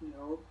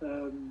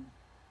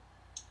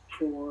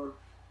 for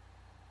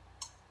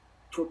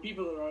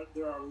people that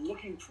are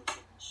looking for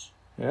things.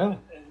 Yeah.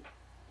 And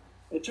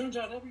it turns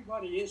out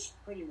everybody is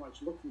pretty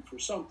much looking for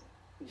something.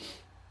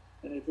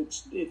 And if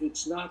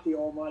it's not the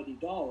almighty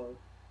dollar,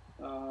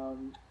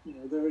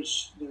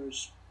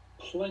 there's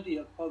plenty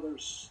of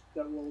others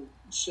that will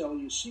sell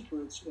you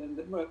secrets, and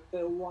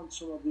they'll want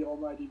some of the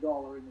almighty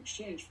dollar in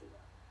exchange for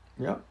that.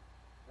 Yep.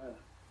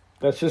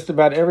 That's just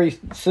about every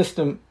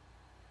system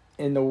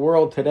in the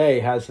world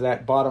today has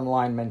that bottom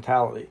line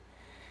mentality.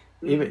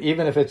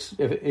 Even if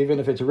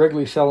it's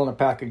Wrigley selling a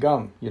pack of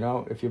gum,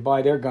 if you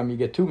buy their gum, you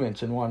get 2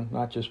 mints in one,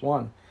 not just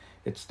one.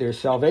 There's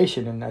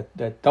salvation in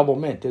that double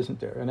mint, isn't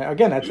there? And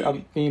again,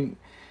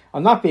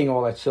 I'm not being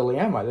all that silly,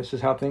 am I? This is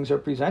how things are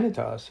presented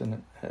to us,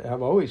 and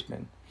have always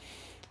been.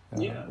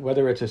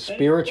 Whether it's a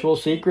spiritual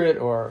secret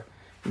or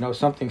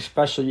something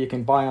special you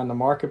can buy on the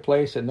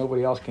marketplace that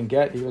nobody else can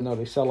get, even though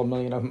they sell 1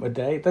 million of them a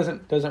day, it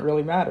doesn't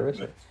really matter, is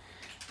it?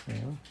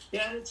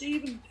 Yeah, and it's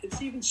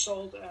even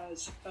sold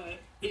as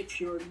if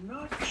you're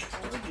not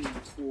charging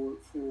for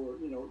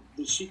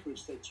the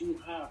secrets that you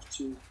have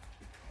to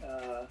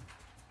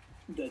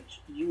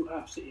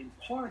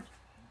impart,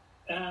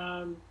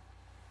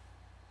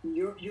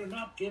 you're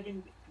not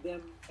giving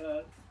them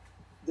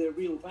their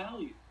real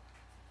value.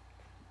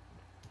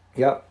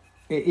 Yep.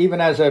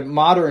 Even as a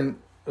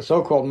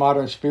so-called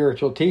modern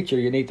spiritual teacher,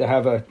 you need to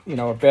have a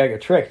bag of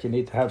tricks. You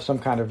need to have some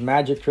kind of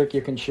magic trick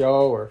you can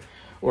show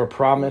or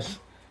promise.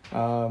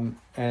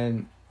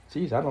 And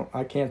geez,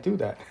 I can't do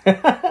that.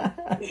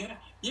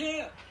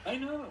 Yeah, I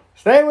know.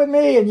 Stay with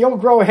me and you'll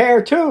grow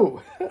hair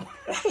too.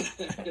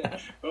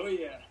 Oh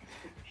yeah.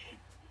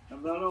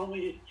 I'm not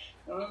only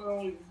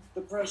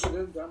the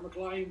president, I'm a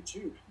client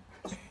too.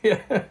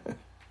 Yeah.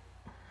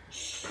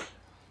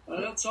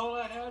 That's all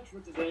I had for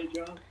today,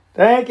 John.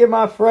 Thank you,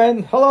 my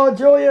friend. Hello,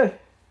 Julia.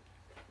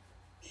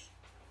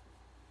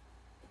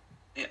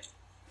 Yeah.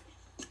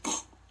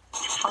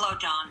 Hello,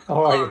 John.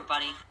 How are you?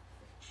 Everybody.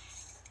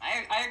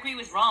 I agree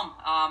with Rom.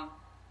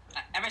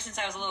 Ever since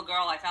I was a little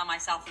girl, I found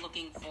myself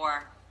looking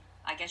for,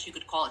 I guess you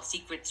could call it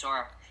secrets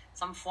or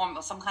some form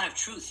of some kind of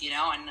truth,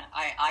 and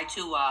I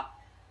too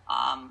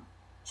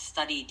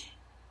studied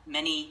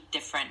many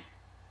different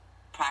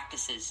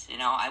practices.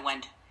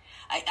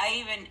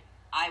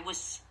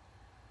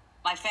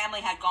 My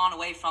family had gone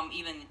away from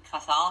even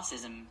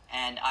Catholicism,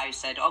 and I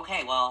said,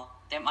 okay, well,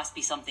 there must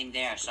be something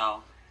there.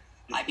 So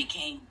I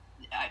became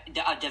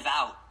a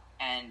devout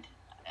and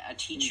a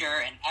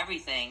teacher and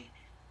everything.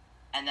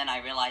 And then I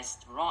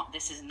realized,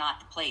 this is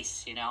not the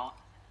place,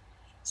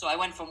 So I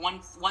went from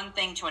one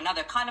thing to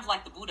another, kind of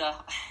like the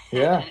Buddha.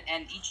 Yeah.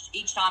 and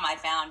each time I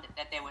found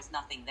that there was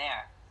nothing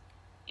there,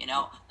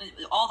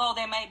 Although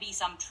there may be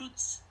some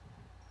truths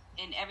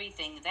in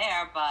everything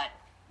there, but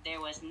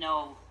there was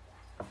no,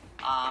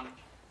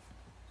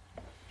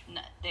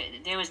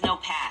 there was no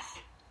path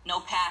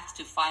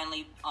to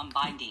finally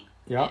unbinding.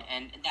 Yeah.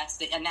 And that's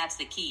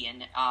the key.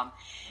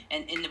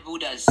 And in the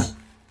Buddha's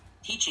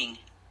teaching,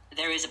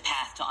 there is a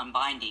path to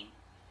unbinding,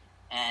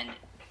 and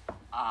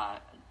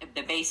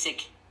the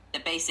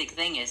basic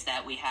thing is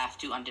that we have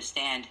to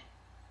understand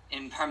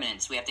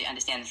impermanence. We have to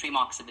understand the three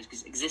marks of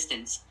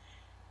existence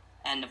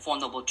and the Four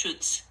Noble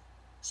Truths,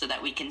 so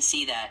that we can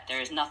see that there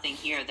is nothing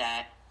here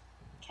that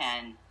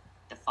can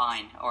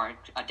define or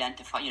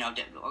identify.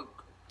 Or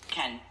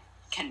can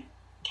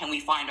we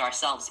find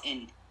ourselves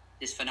in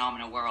this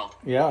phenomenal world?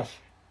 Yes.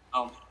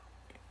 Oh.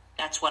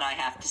 That's what I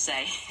have to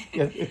say.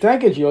 Yeah,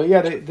 thank you, Julia.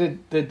 Yeah,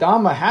 the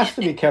Dhamma has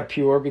to be kept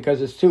pure because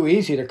it's too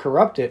easy to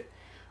corrupt it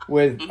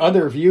with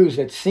other views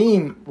that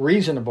seem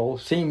reasonable,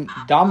 seem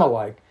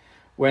Dhamma-like,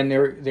 when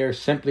they're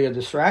simply a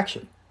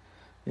distraction.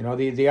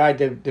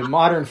 The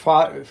modern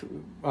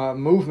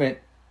movement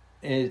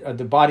is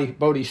the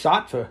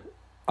Bodhisattva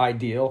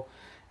ideal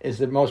is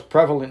the most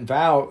prevalent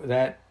vow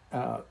that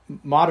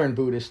modern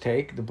Buddhists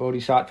take, the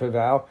Bodhisattva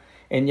vow,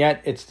 and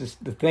yet it's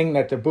the thing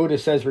that the Buddha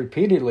says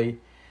repeatedly,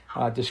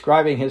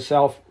 describing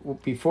himself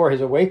before his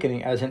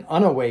awakening as an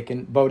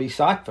unawakened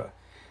bodhisattva.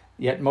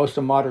 Yet most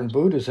of modern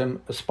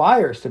Buddhism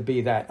aspires to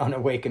be that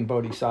unawakened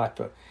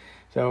bodhisattva.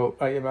 So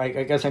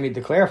I guess I need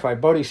to clarify.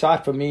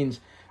 Bodhisattva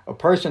means a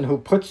person who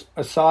puts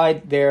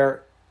aside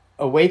their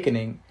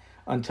awakening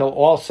until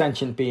all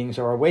sentient beings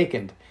are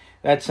awakened.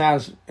 That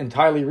sounds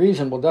entirely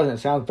reasonable, doesn't it? It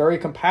sounds very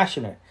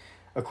compassionate.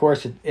 Of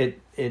course, it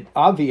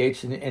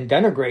obviates and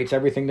denigrates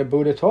everything the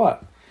Buddha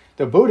taught.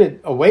 The Buddha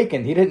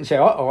awakened. He didn't say,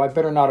 I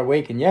better not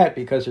awaken yet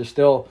because there's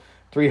still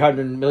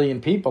 300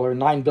 million people or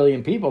 9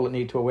 billion people that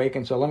need to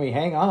awaken, so let me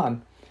hang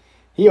on.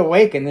 He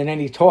awakened, and then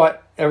he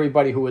taught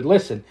everybody who would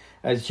listen.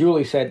 As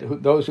Julie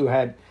said, those who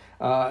had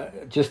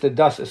just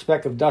a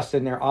speck of dust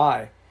in their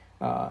eye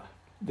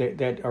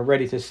that are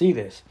ready to see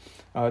this.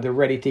 They're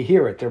ready to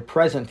hear it. They're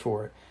present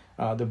for it.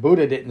 The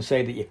Buddha didn't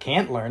say that you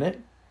can't learn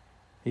it.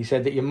 He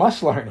said that you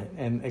must learn it.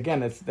 And again,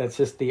 that's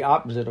just the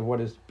opposite of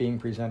what is being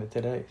presented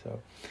today.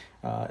 So.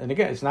 And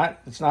again, it's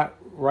not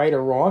right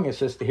or wrong. It's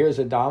just here's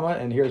a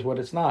Dhamma and here's what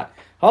it's not.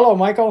 Hello,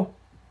 Michael.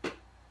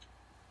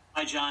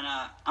 Hi, John.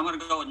 I'm going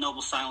to go with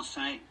Noble Silence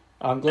tonight.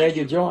 I'm glad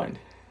you joined.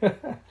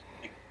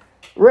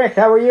 Rick,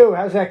 how are you?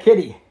 How's that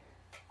kitty?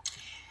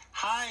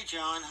 Hi,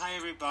 John. Hi,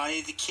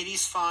 everybody. The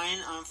kitty's fine.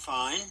 I'm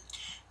fine.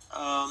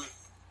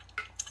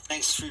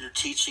 Thanks for your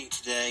teaching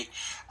today.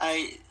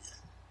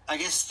 I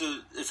guess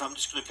if I'm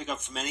just going to pick up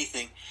from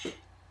anything,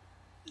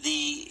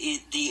 the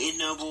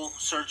ignoble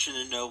search and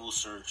the noble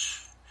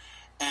search.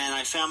 And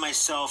I found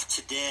myself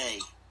today,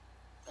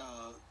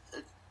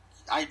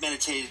 I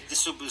meditated,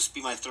 this will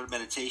be my third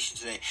meditation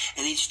today,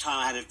 and each time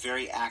I had a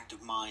very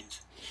active mind.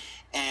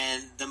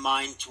 And the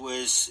mind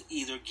was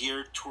either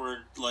geared toward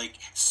like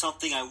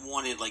something I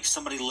wanted, like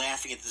somebody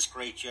laughing at this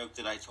great joke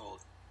that I told.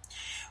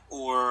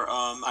 Or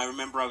I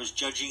remember I was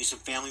judging some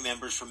family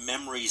members from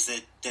memories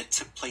that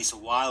took place a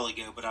while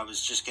ago, but I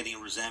was just getting a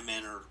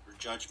resentment or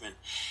judgment.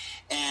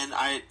 And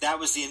that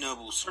was the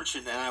ignoble search,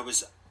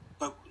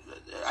 but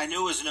I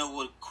knew it was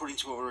ignoble according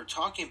to what we were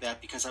talking about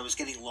because I was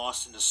getting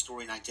lost in the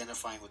story and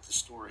identifying with the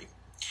story.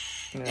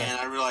 Yeah. And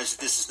I realized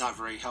that this is not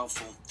very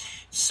helpful.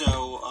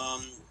 So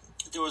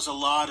there was a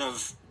lot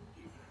of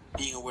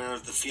being aware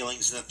of the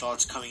feelings and the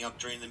thoughts coming up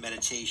during the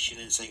meditation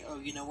and saying, oh,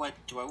 you know what,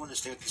 do I want to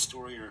stay with the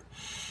story or...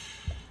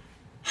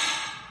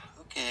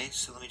 Okay,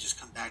 so let me just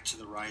come back to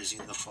the rising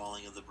and the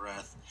falling of the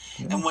breath.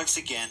 Yeah. And once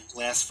again,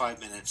 last 5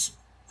 minutes,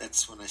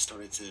 that's when I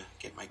started to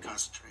get my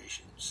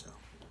concentration. So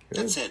good.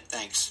 That's it.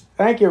 Thanks.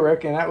 Thank you,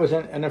 Rick. And that was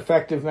an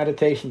effective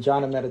meditation,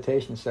 jhana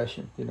meditation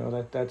session.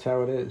 That's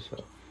how it is.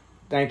 So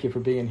thank you for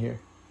being here.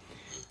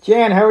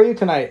 Jan, how are you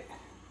tonight?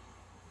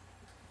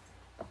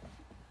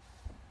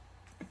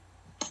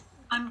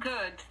 I'm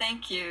good,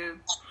 thank you.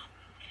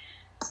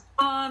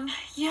 I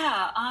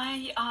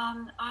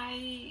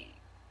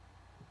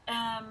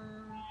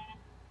am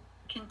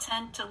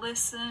content to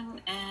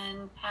listen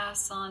and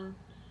pass on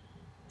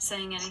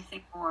saying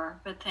anything more,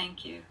 but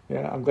thank you.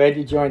 Yeah, I'm glad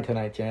you joined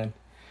tonight, Jan.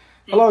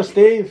 Hello,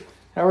 Steve.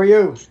 How are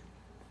you?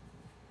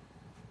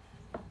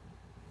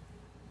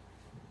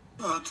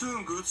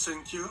 Doing good,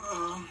 thank you.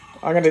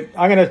 I'm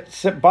gonna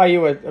buy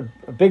you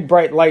a big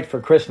bright light for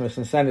Christmas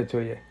and send it to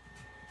you.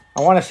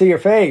 I want to see your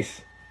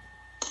face.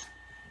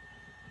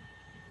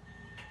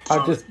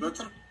 I'm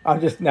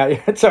just no.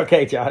 It's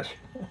okay, Josh.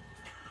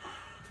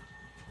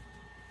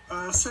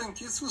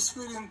 Thank you. It was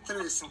very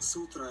interesting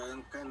sutra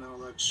and kind of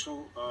like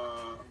show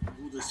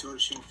Buddha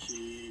searching.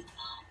 He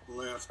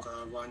left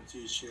one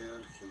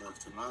teacher, he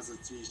left another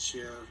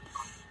teacher,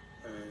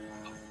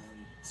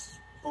 and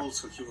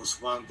also he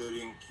was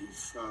wondering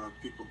if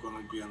people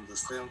gonna be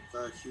understand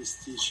his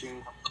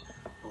teaching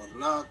or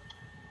not.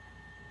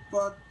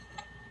 But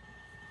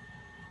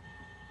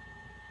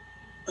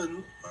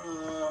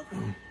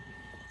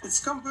it's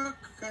come back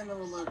kind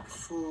of like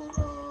for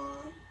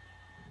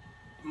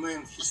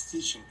main his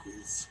teaching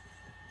is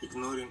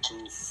ignoring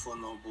of Four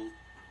Noble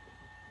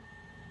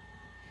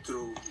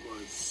Truth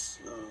was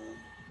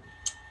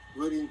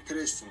very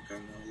interesting,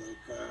 kind of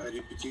like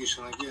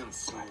repetition again.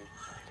 So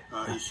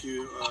if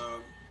you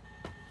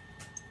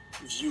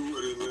view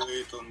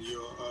relate on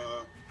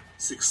your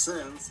sixth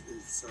sense,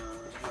 it's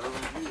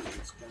around you.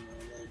 It's kind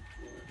of like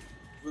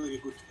very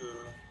good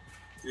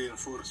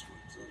reinforcement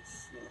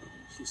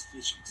of his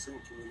teaching.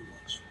 Thank you very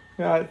much.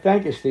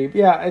 Thank you, Steve.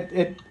 Yeah,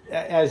 it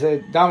as a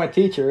Dhamma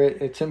teacher,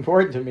 it's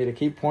important to me to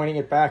keep pointing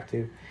it back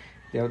to,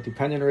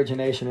 dependent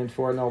origination and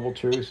Four Noble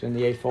Truths, and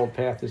the Eightfold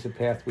Path is the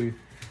path we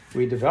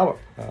develop,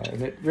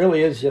 and it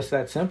really is just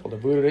that simple. The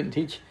Buddha didn't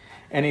teach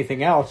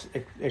anything else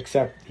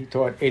except he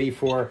taught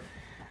 84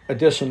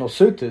 additional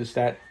suttas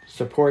that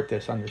support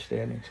this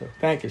understanding. So,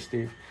 thank you,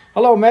 Steve.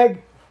 Hello,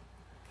 Meg.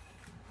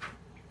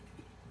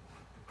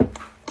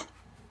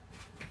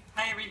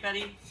 Hi,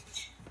 everybody.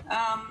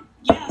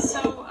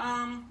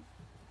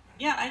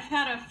 I've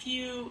had a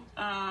few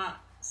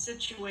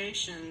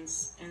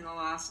situations in the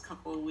last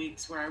couple of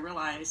weeks where I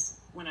realized,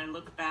 when I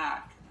look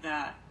back,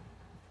 that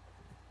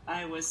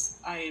I was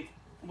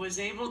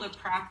able to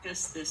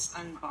practice this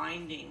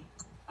unbinding.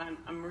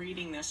 I'm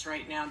reading this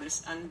right now,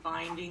 this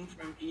unbinding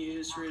from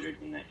views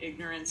rooted in the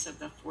ignorance of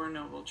the Four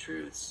Noble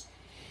Truths.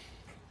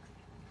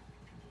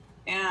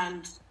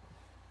 And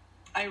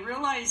I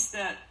realized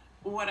that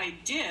what I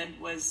did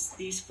was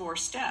these 4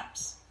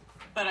 steps,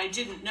 but I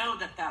didn't know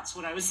that that's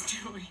what I was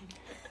doing.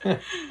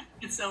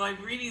 And so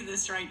I'm reading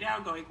this right now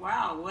going,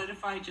 wow, what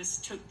if I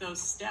just took those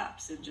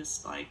steps and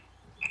just like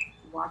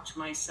watch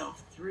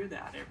myself through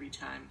that every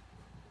time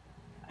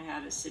I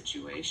had a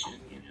situation,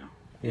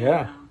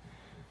 Yeah.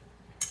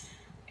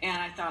 And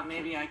I thought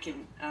maybe I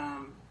can,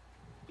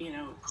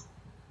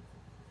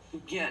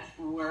 get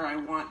where I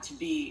want to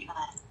be,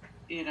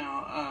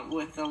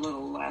 with a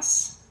little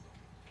less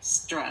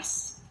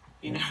stress,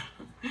 and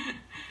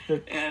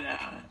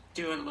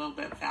do it a little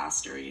bit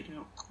faster,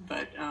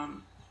 But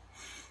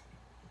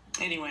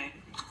anyway,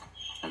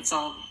 that's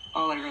all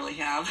I really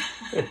have.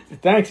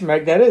 Thanks,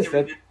 Meg.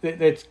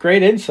 That's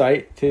great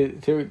insight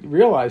to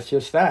realize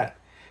just that.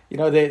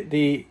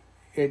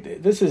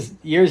 This is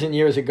years and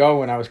years ago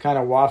when I was kind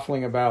of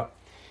waffling about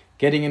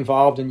getting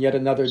involved in yet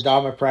another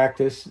Dhamma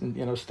practice,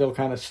 and still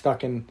kind of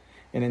stuck and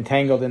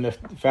entangled in the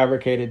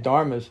fabricated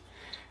dharmas,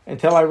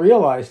 until I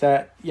realized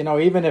that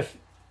even if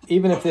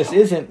this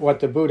isn't what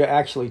the Buddha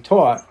actually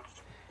taught,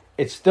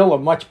 it's still a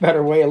much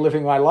better way of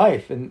living my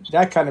life, and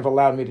that kind of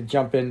allowed me to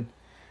jump in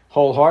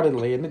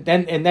wholeheartedly. And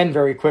then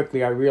very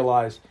quickly I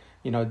realized,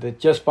 that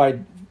just by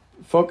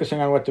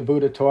focusing on what the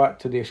Buddha taught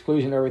to the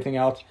exclusion of everything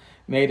else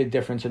made a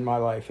difference in my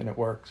life, and it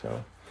worked.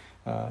 So,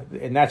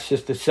 and that's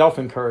just the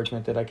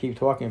self-encouragement that I keep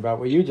talking about,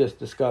 what you just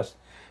discussed,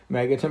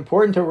 Meg. It's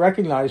important to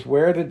recognize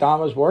where the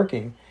Dhamma is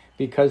working,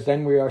 because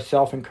then we are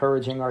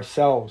self-encouraging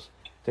ourselves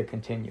to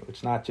continue.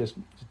 It's not just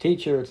the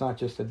teacher, it's not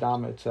just the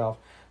Dhamma itself,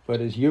 but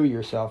as you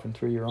yourself and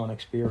through your own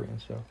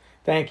experience. So,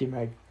 thank you,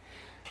 Meg.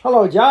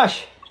 Hello,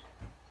 Josh.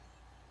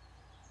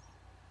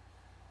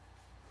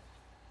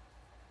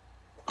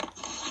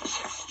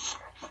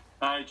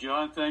 Hi,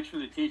 John. Thanks for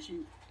the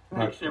teaching.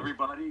 Thanks,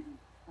 everybody.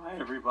 Hi,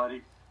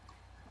 everybody.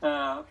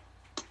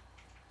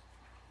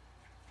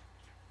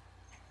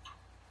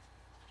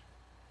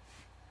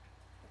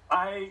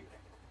 I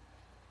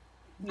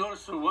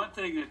noticed the one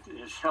thing that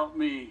has helped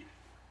me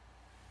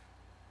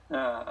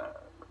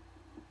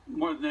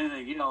more than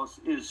anything else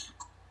is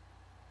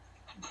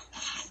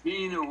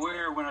being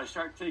aware when I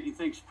start taking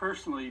things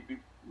personally,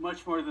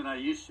 much more than I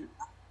used to.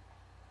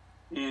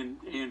 And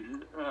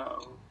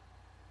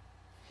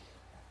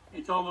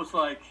it's almost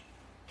like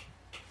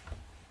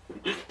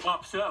it just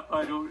pops up.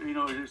 I don't,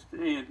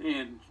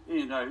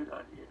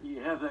 you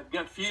have that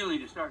gut feeling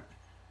to start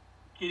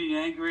getting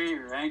angry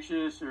or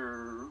anxious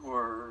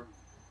or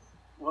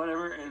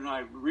whatever, and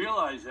I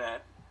realize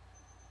that,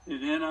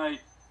 and then I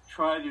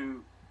try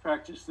to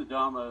practice the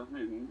Dhamma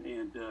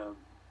and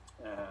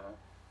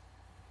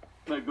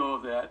let go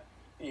of that.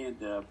 And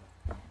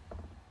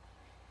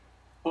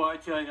boy, I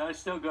tell you, I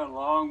still got a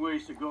long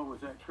ways to go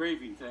with that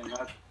craving thing.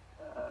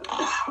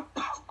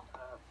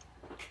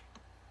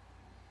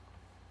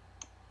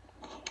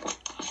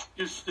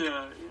 It's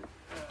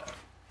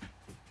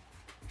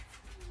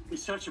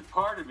such a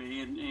part of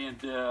me,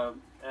 and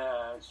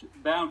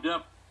bound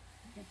up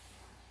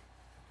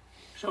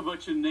so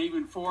much in name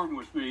and form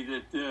with me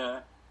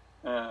that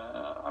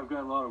I've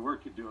got a lot of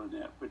work to do on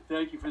that. But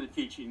thank you for the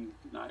teaching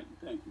tonight.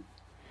 Thank you.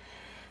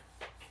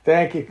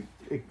 Thank you,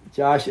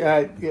 Josh.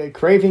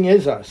 Craving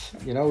is us.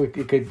 You know,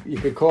 you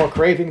could call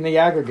craving the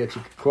aggregates.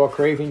 You could call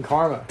craving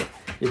karma.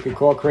 You could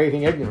call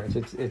craving ignorance.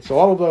 It's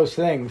all of those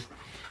things.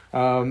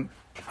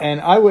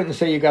 And I wouldn't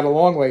say you got a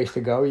long ways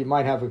to go. You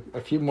might have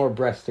a few more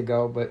breaths to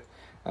go, but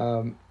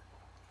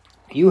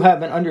you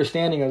have an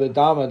understanding of the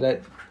Dhamma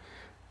that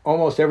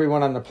almost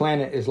everyone on the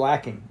planet is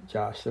lacking,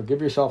 Josh. So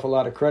give yourself a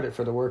lot of credit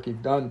for the work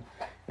you've done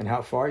and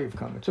how far you've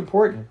come. It's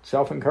important.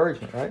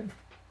 Self-encouragement, right?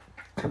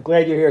 I'm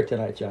glad you're here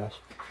tonight, Josh.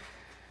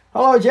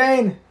 Hello,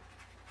 Jane.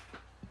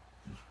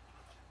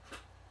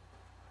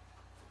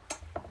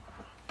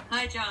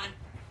 Hi, John.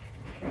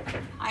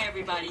 Hi,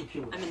 everybody.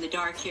 I'm in the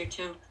dark here,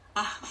 too.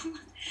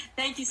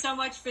 Thank you so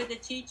much for the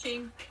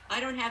teaching. I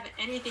don't have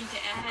anything to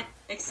add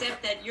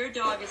except that your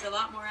dog is a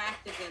lot more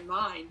active than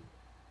mine.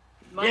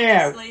 Mine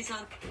just lays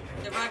on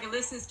the rug and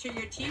listens to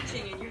your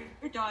teaching, and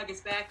your dog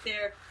is back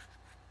there.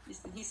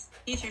 He's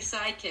your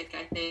sidekick,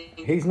 I think.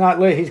 He's not.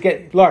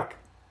 Look.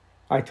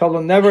 I told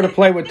him never to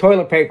play with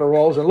toilet paper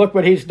rolls, and look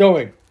what he's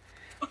doing.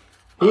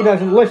 He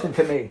doesn't listen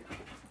to me.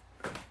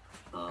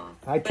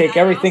 I take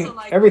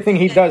everything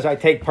he does. I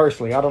take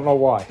personally. I don't know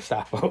why.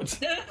 Sapos.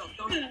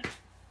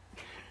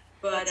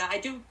 But I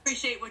do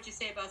appreciate what you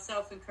say about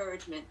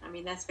self-encouragement. I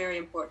mean, that's very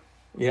important.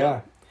 Yeah.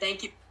 So,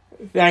 thank you.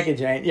 Thank you,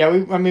 Jane. Yeah,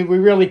 we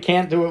really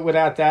can't do it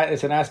without that.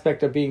 It's an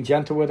aspect of being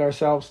gentle with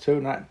ourselves too,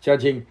 not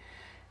judging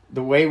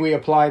the way we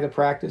apply the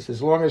practice.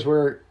 As long as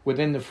we're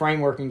within the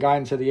framework and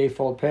guidance of the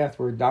Eightfold Path,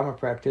 we're Dhamma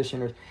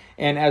practitioners.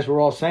 And as we're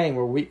all saying,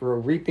 we're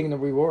reaping the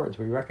rewards.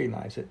 We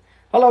recognize it.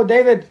 Hello,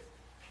 David.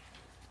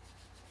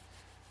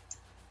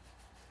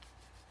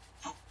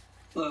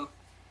 Hello.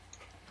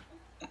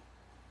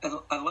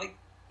 I like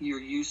your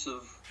use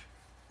of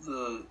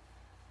the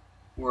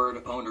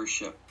word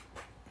ownership.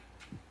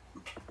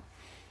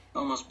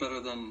 Almost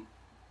better than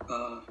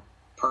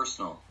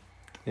personal.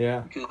 Yeah.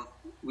 Because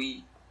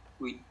we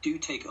do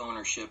take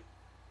ownership,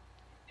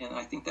 and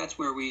I think that's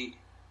where we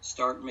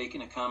start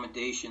making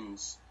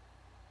accommodations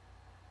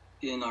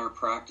in our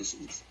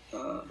practices.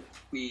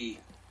 We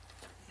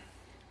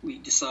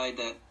decide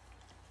that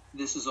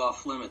this is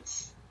off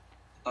limits.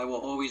 I will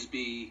always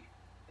be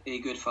a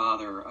good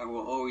father. I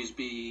will always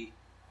be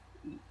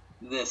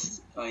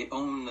this. I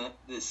own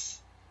this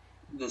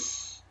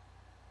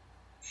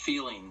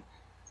feeling.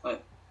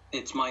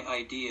 It's my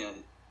idea.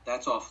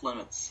 That's off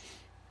limits.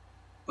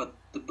 But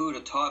the Buddha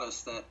taught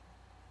us that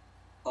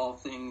all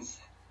things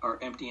are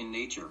empty in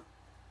nature.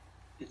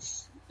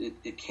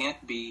 It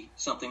can't be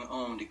something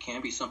owned. It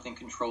can't be something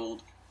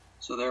controlled.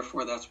 So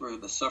therefore, that's where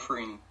the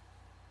suffering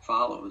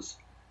follows.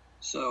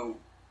 So,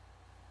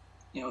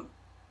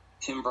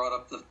 Tim brought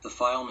up the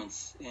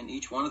defilements, and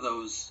each one of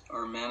those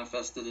are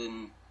manifested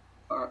in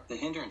the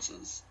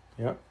hindrances.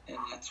 Yep. And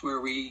that's where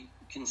we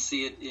can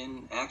see it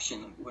in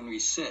action when we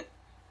sit.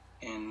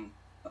 And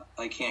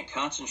I can't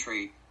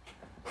concentrate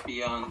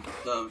beyond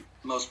the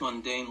most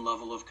mundane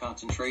level of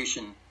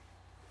concentration.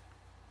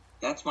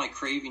 That's my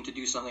craving to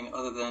do something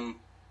other than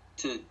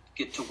to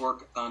get to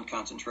work on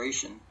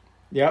concentration.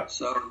 Yep.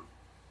 So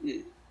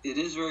it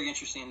is very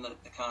interesting, the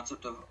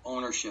concept of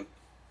ownership.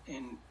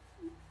 And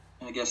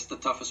I guess the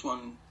toughest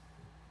one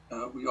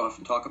we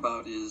often talk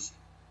about is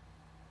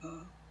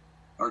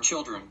our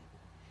children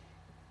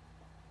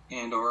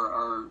and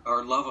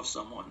our love of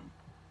someone.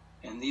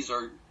 And these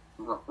are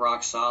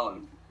rock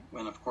solid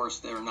when, of course,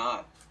 they're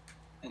not.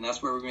 And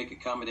that's where we make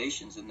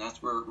accommodations, and that's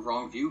where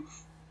wrong view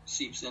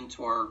seeps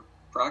into our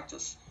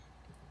practice.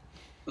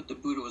 But the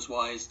Buddha was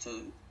wise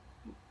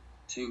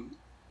to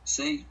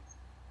say,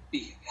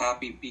 be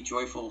happy, be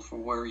joyful for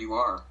where you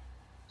are.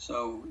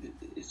 So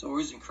it's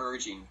always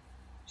encouraging.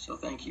 So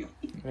thank you.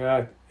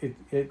 Yeah,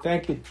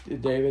 thank you,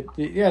 David.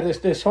 Yeah,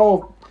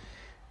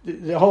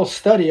 the whole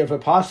study of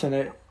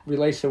Vipassana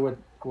relates to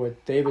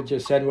what David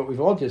just said, what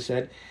we've all just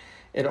said.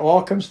 It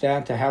all comes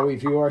down to how we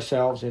view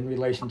ourselves in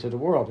relation to the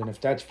world, and if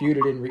that's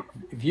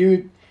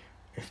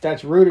if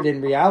that's rooted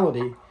in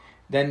reality,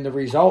 then the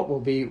result will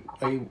be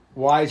a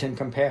wise and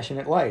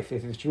compassionate life.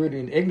 If it's rooted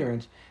in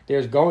ignorance,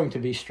 there's going to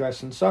be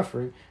stress and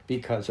suffering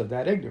because of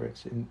that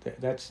ignorance, and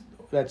that's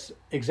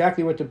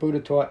exactly what the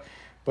Buddha taught.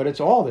 But it's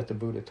all that the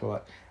Buddha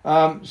taught.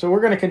 So we're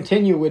going to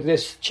continue with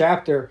this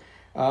chapter.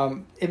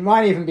 It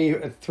might even be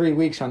 3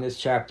 weeks on this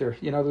chapter.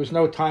 There's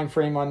no time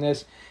frame on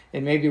this.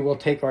 And maybe we'll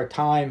take our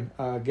time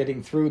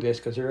getting through this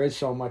because there is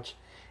so much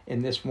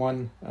in this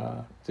one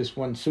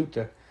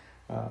sutta.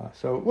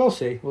 So we'll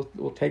see.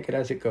 We'll take it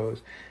as it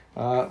goes.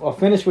 I'll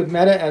finish with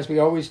metta as we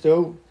always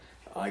do.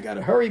 I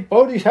gotta hurry.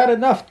 Bodhi's had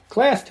enough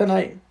class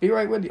tonight. Be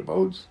right with you,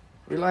 Bodes.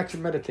 Relax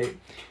and meditate.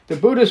 The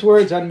Buddha's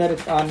words on metta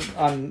from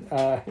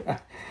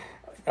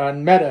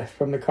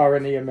the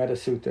Karaniya Metta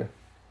Sutta.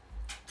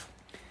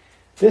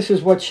 This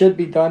is what should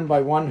be done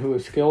by one who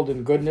is skilled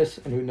in goodness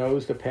and who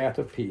knows the path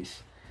of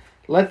peace.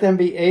 Let them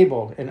be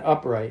able and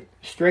upright,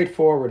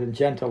 straightforward and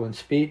gentle in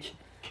speech,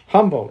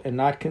 humble and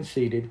not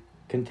conceited,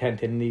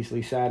 contented and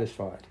easily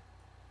satisfied.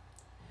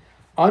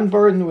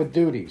 Unburdened with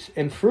duties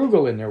and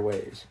frugal in their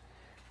ways,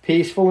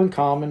 peaceful and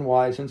calm and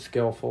wise and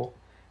skillful,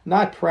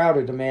 not proud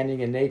or demanding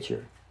in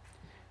nature.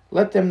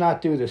 Let them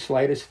not do the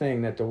slightest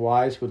thing that the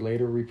wise would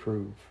later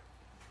reprove.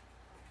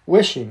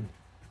 Wishing,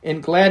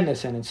 in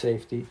gladness and in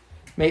safety,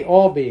 may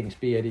all beings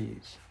be at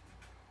ease.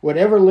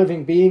 Whatever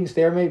living beings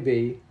there may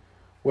be,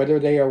 whether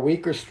they are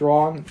weak or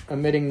strong,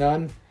 omitting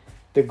none,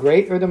 the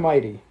great or the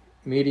mighty,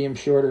 medium,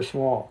 short, or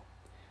small,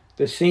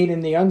 the seen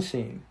and the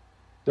unseen,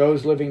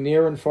 those living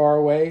near and far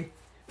away,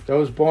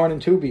 those born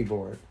and to be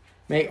born,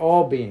 may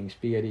all beings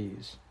be at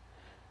ease.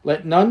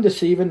 Let none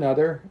deceive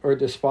another or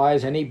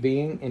despise any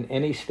being in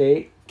any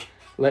state.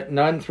 Let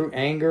none through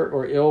anger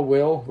or ill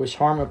will wish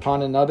harm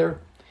upon another.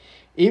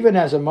 Even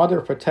as a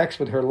mother protects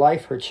with her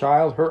life her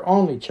child, her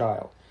only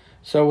child,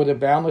 so with a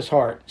boundless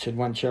heart should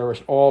one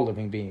cherish all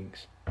living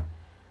beings.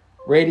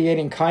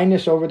 Radiating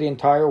kindness over the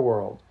entire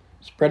world,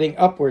 spreading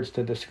upwards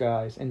to the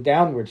skies and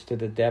downwards to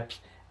the depths,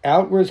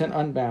 outwards and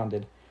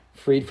unbounded,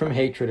 freed from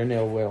hatred and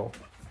ill will.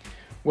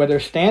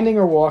 Whether standing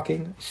or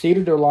walking,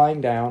 seated or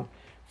lying down,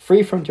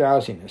 free from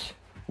drowsiness,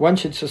 one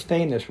should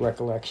sustain this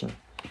recollection.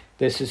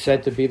 This is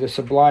said to be the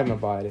sublime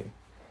abiding.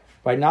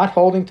 By not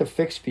holding to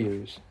fixed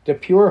views, the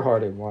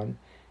pure-hearted one,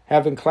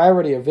 having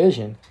clarity of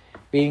vision,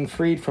 being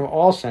freed from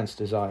all sense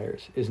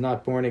desires, is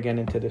not born again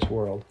into this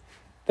world.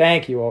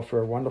 Thank you all for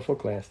a wonderful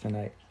class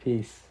tonight.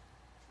 Peace.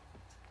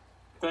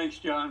 Thanks,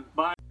 John.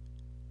 Bye.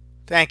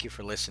 Thank you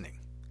for listening.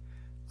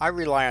 I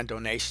rely on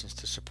donations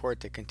to support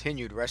the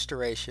continued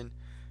restoration,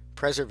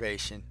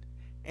 preservation,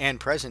 and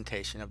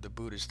presentation of the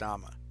Buddha's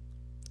Dhamma.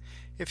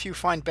 If you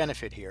find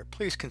benefit here,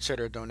 please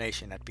consider a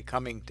donation at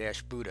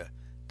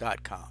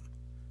becoming-buddha.com.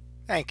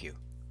 Thank you.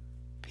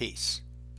 Peace.